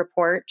connected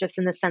report, just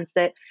in the sense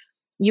that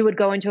you would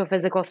go into a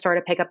physical store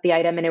to pick up the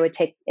item and it would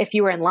take, if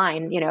you were in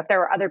line, if there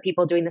were other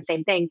people doing the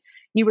same thing,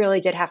 you really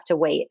did have to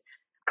wait.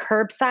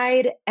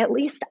 Curbside, at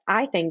least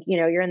I think,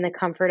 you're in the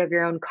comfort of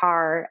your own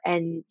car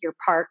and you're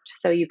parked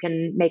so you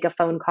can make a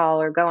phone call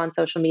or go on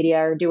social media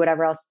or do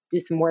whatever else, do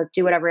some work,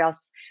 do whatever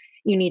else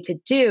you need to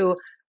do.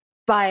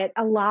 but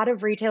a lot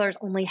of retailers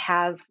only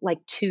have like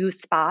 2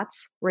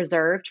 spots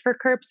reserved for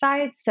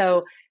curbside.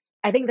 So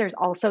I think there's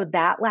also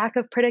that lack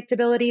of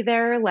predictability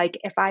there. Like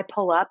if I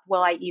pull up,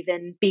 will I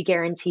even be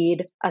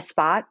guaranteed a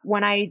spot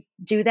when I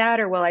do that?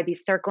 Or will I be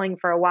circling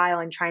for a while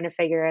and trying to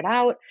figure it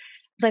out?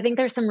 So I think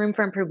there's some room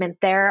for improvement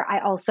there. I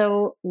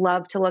also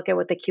love to look at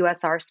what the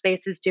QSR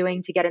space is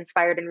doing to get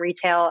inspired in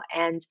retail.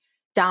 And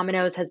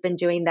Domino's has been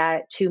doing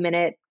that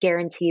 2-minute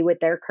guarantee with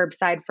their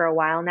curbside for a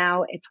while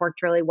now. It's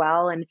worked really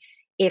well. And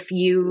if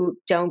you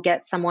don't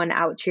get someone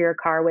out to your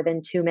car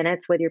within 2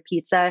 minutes with your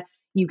pizza,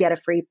 you get a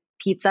free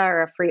pizza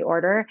or a free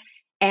order.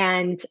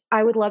 And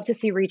I would love to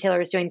see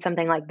retailers doing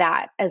something like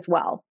that as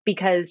well,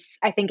 because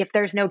I think if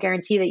there's no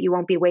guarantee that you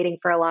won't be waiting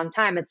for a long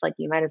time, it's like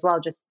you might as well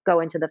just go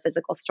into the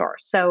physical store.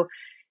 So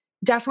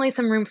definitely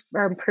some room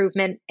for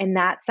improvement in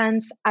that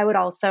sense. I would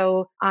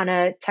also, on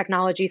a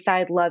technology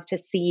side, love to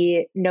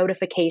see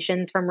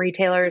notifications from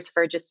retailers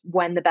for just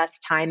when the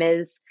best time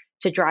is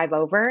to drive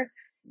over.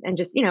 And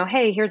just,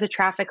 hey, here's a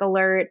traffic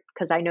alert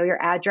because I know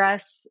your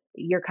address.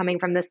 You're coming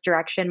from this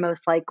direction,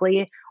 most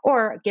likely,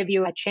 or give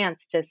you a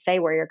chance to say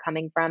where you're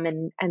coming from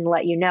and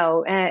let you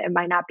know. And it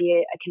might not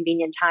be a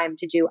convenient time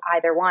to do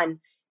either one,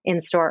 in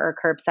store or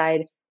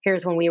curbside.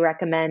 Here's when we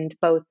recommend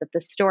both, that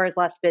the store is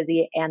less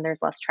busy and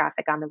there's less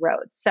traffic on the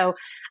roads. So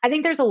I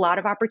think there's a lot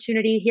of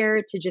opportunity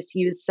here to just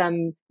use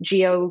some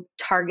geo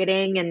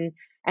targeting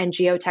and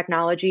geo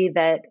technology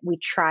that we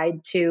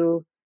tried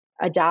to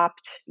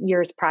adopt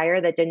years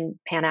prior that didn't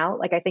pan out.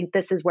 Like, I think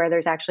this is where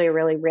there's actually a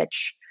really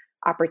rich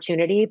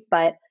opportunity.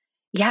 But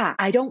yeah,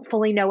 I don't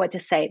fully know what to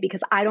say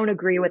because I don't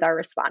agree with our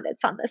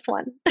respondents on this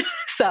one.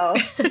 So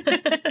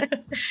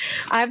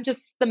I'm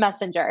just the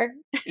messenger.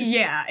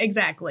 Yeah,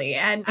 exactly.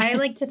 And I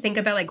like to think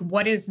about like,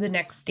 what is the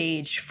next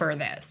stage for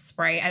this,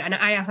 right? And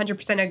I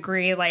 100%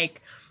 agree,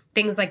 like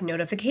things like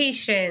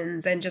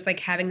notifications and just like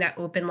having that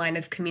open line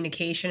of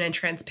communication and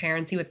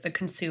transparency with the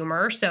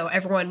consumer. So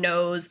everyone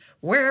knows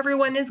where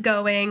everyone is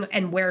going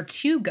and where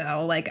to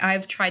go. Like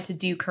I've tried to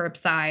do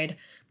curbside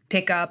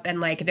pickup and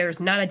like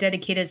there's not a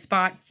dedicated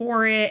spot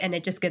for it and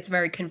it just gets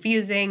very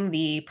confusing.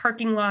 The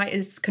parking lot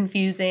is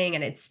confusing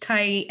and it's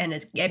tight and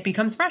it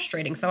becomes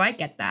frustrating. So I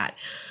get that.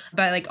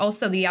 But like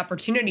also the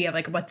opportunity of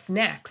like what's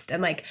next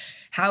and like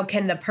how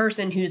can the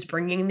person who's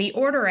bringing the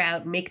order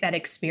out make that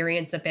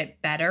experience a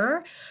bit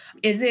better?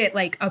 Is it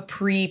like a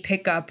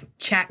pre-pickup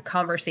chat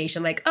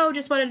conversation like, oh,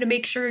 just wanted to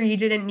make sure you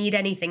didn't need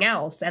anything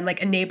else, and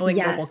like enabling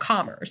mobile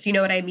commerce? You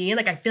know what I mean?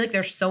 Like I feel like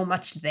there's so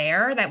much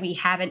there that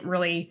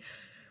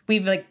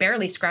we've like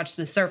barely scratched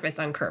the surface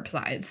on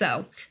curbside.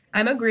 So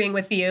I'm agreeing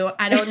with you.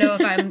 I don't know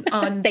if I'm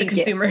on the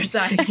consumer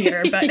side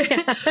here,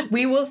 but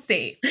we will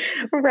see.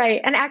 Right.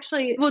 And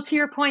actually, well, to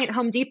your point,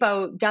 Home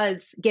Depot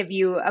does give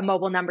you a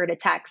mobile number to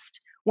text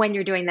when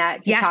you're doing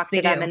that to talk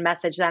to them and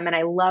message them. And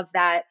I love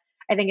that.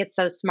 I think it's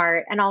so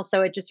smart. And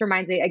also it just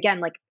reminds me, again,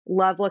 like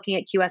love looking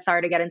at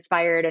QSR to get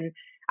inspired. And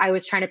I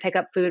was trying to pick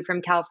up food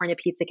from California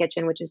Pizza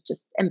Kitchen, which is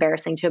just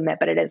embarrassing to admit,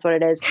 but it is what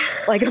it is,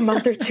 like a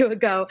month or two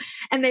ago.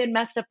 And they had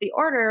messed up the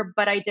order,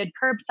 but I did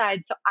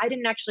curbside. So I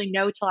didn't actually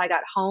know till I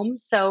got home.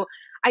 So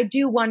I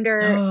do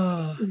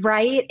wonder,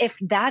 right, if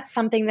that's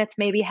something that's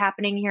maybe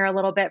happening here a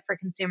little bit for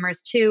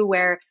consumers too,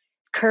 where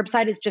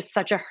curbside is just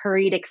such a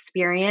hurried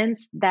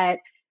experience that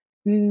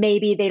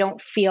maybe they don't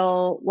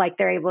feel like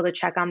they're able to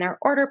check on their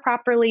order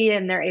properly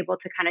and they're able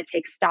to kind of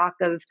take stock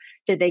of,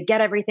 did they get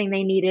everything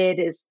they needed?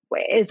 Is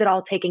it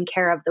all taken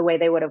care of the way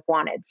they would have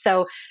wanted?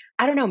 So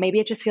I don't know,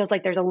 maybe it just feels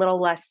like there's a little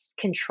less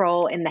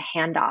control in the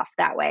handoff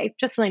that way.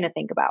 Just something to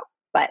think about,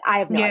 but I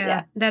have no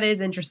idea. That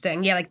is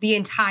interesting. Yeah, like the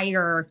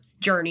entire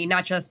journey,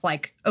 not just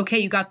like, okay,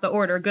 you got the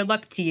order, good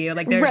luck to you.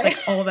 Like there's like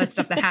all that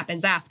stuff that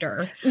happens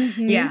after.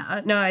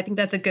 Yeah, no, I think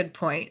that's a good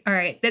point. All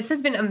right. This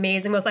has been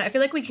amazing, Melissa. I feel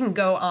like we can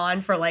go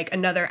on for like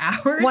another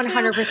hour.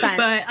 100%.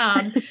 But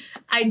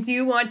I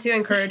do want to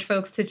encourage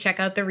folks to check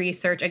out the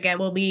research. Again,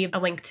 we'll leave a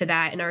link to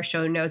that in our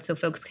show notes so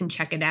folks can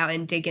check it out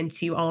and dig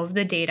into all of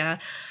the data.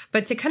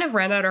 But to kind of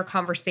round out our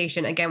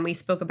conversation, again, we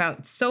spoke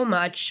about so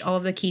much, all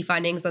of the key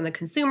findings on the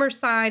consumer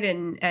side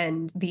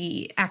and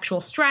the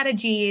actual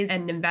strategies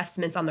and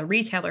investments on the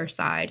retailer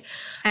side.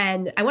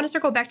 And I want to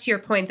circle back to your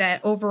point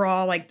that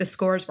overall, like the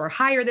scores were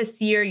higher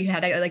this year. You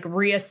had to like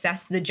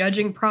reassess the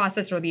judging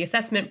process or the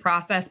assessment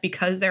process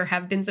because there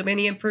have been so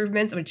many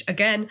improvements, which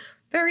again,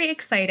 very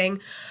exciting.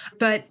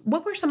 But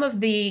what were some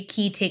of the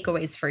key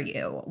takeaways for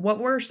you? What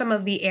were some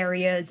of the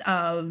areas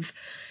of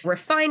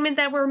refinement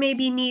that were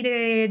maybe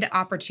needed,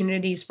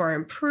 opportunities for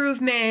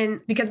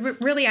improvement? Because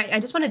really, I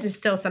just want to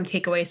distill some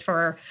takeaways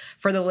for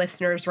the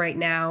listeners right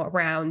now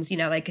around,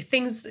 like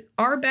things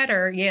are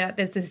better. Yeah,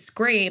 this is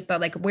great, but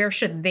like where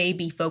should they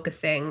be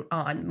focusing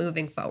on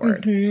moving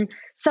forward?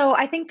 So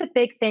I think the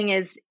big thing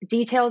is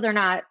details are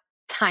not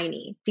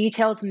tiny.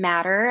 Details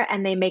matter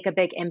and they make a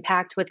big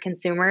impact with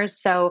consumers.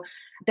 So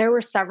there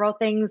were several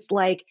things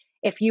like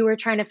if you were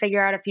trying to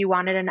figure out if you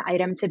wanted an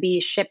item to be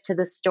shipped to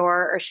the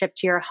store or shipped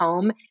to your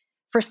home,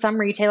 for some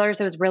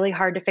retailers, it was really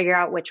hard to figure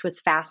out which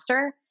was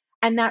faster.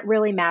 And that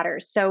really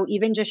matters. So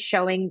even just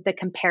showing the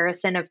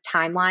comparison of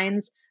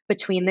timelines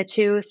between the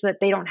two so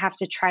that they don't have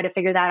to try to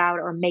figure that out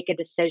or make a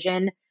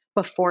decision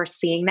before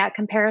seeing that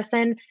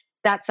comparison.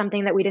 That's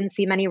something that we didn't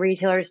see many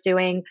retailers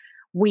doing.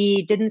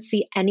 We didn't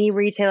see any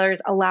retailers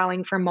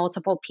allowing for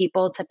multiple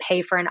people to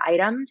pay for an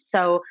item.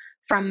 So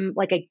from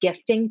like a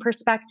gifting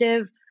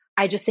perspective,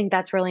 I just think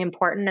that's really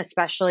important,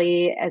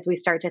 especially as we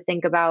start to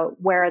think about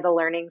where are the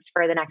learnings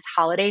for the next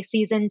holiday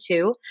season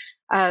too,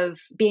 of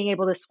being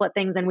able to split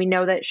things. And we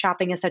know that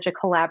shopping is such a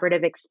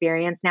collaborative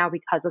experience now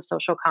because of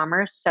social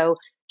commerce. So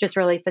just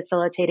really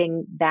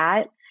facilitating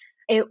that.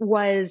 It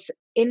was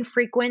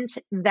infrequent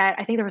that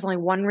I think there was only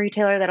one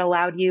retailer that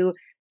allowed you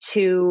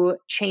to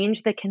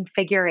change the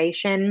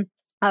configuration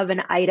of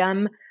an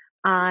item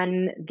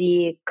on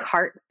the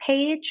cart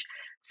page.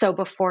 So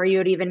before you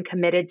had even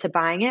committed to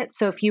buying it.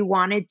 So if you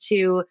wanted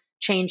to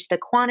change the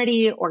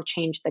quantity or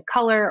change the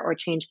color or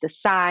change the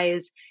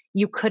size,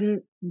 you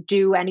couldn't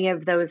do any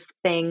of those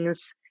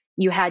things.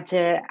 You had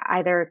to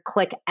either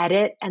click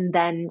edit and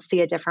then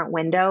see a different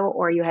window,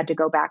 or you had to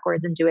go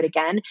backwards and do it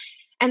again.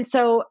 And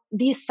so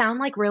these sound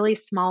like really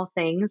small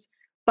things,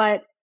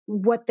 but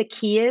what the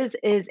key is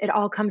it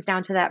all comes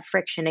down to that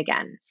friction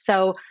again.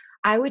 So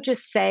I would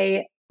just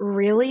say,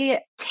 really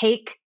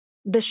take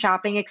the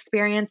shopping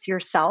experience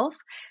yourself.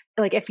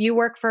 Like if you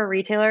work for a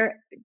retailer,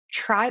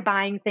 try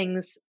buying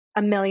things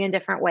a million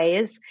different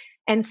ways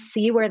and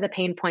see where the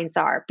pain points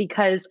are,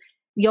 because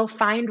you'll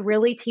find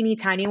really teeny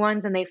tiny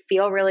ones and they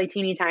feel really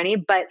teeny tiny,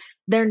 but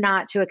they're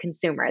not to a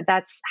consumer.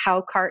 That's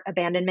how cart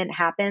abandonment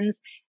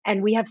happens.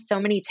 And we have so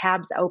many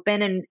tabs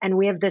open and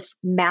we have this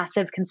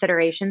massive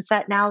consideration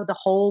set now. The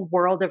whole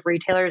world of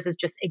retailers is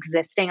just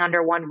existing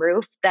under one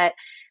roof, that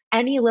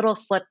any little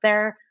slip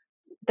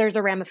there's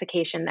a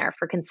ramification there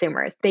for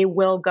consumers. They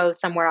will go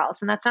somewhere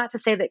else. And that's not to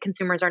say that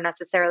consumers are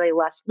necessarily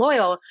less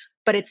loyal,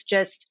 but it's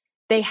just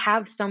they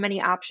have so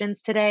many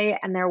options today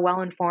and they're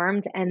well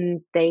informed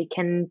and they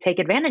can take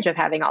advantage of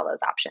having all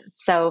those options.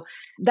 So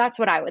that's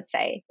what I would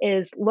say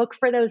is look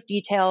for those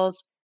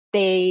details.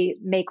 They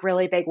make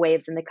really big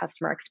waves in the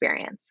customer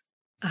experience.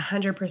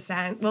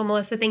 100%. Well,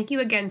 Melissa, thank you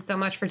again so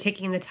much for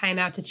taking the time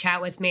out to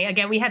chat with me.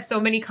 Again, we have so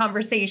many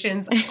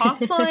conversations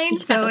offline,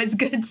 yes. So it's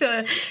good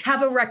to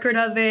have a record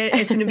of it.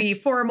 It's going to be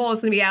formal.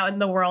 It's going to be out in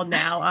the world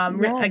now.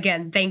 Yes.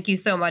 Again, thank you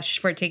so much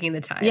for taking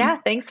the time. Yeah,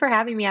 thanks for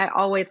having me. I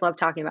always love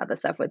talking about this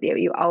stuff with you.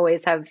 You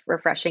always have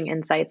refreshing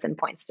insights and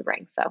points to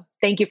bring. So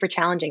thank you for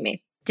challenging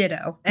me.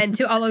 Ditto. And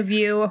to all of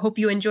you, I hope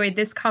you enjoyed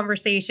this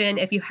conversation.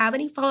 If you have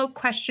any follow-up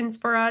questions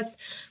for us,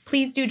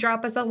 please do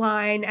drop us a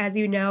line. As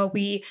you know,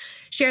 we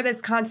share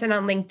this content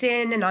on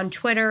LinkedIn and on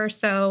Twitter,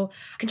 so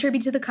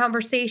contribute to the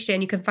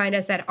conversation. You can find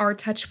us at Our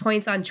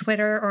Touchpoints on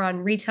Twitter or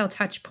on Retail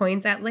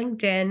Touchpoints at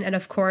LinkedIn. And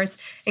of course,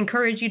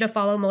 encourage you to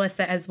follow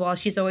Melissa as well.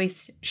 She's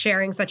always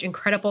sharing such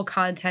incredible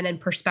content and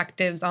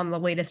perspectives on the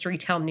latest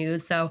retail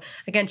news. So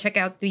again, check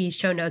out the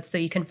show notes so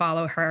you can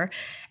follow her.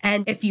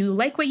 And if you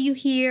like what you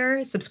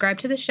hear, subscribe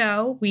to the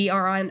show. We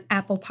are on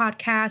Apple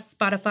Podcasts,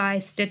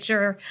 Spotify,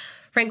 Stitcher,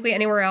 frankly,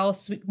 anywhere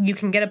else you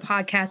can get a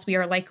podcast, we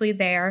are likely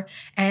there.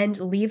 And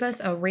leave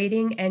us a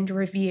rating and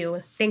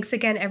review. Thanks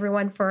again,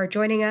 everyone, for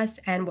joining us,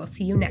 and we'll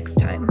see you next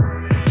time.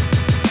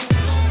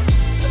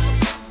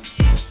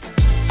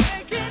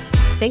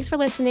 Thanks for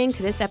listening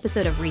to this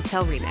episode of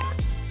Retail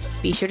Remix.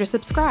 Be sure to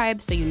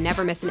subscribe so you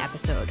never miss an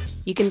episode.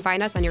 You can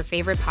find us on your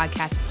favorite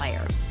podcast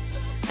player.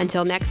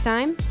 Until next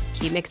time,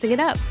 keep mixing it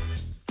up.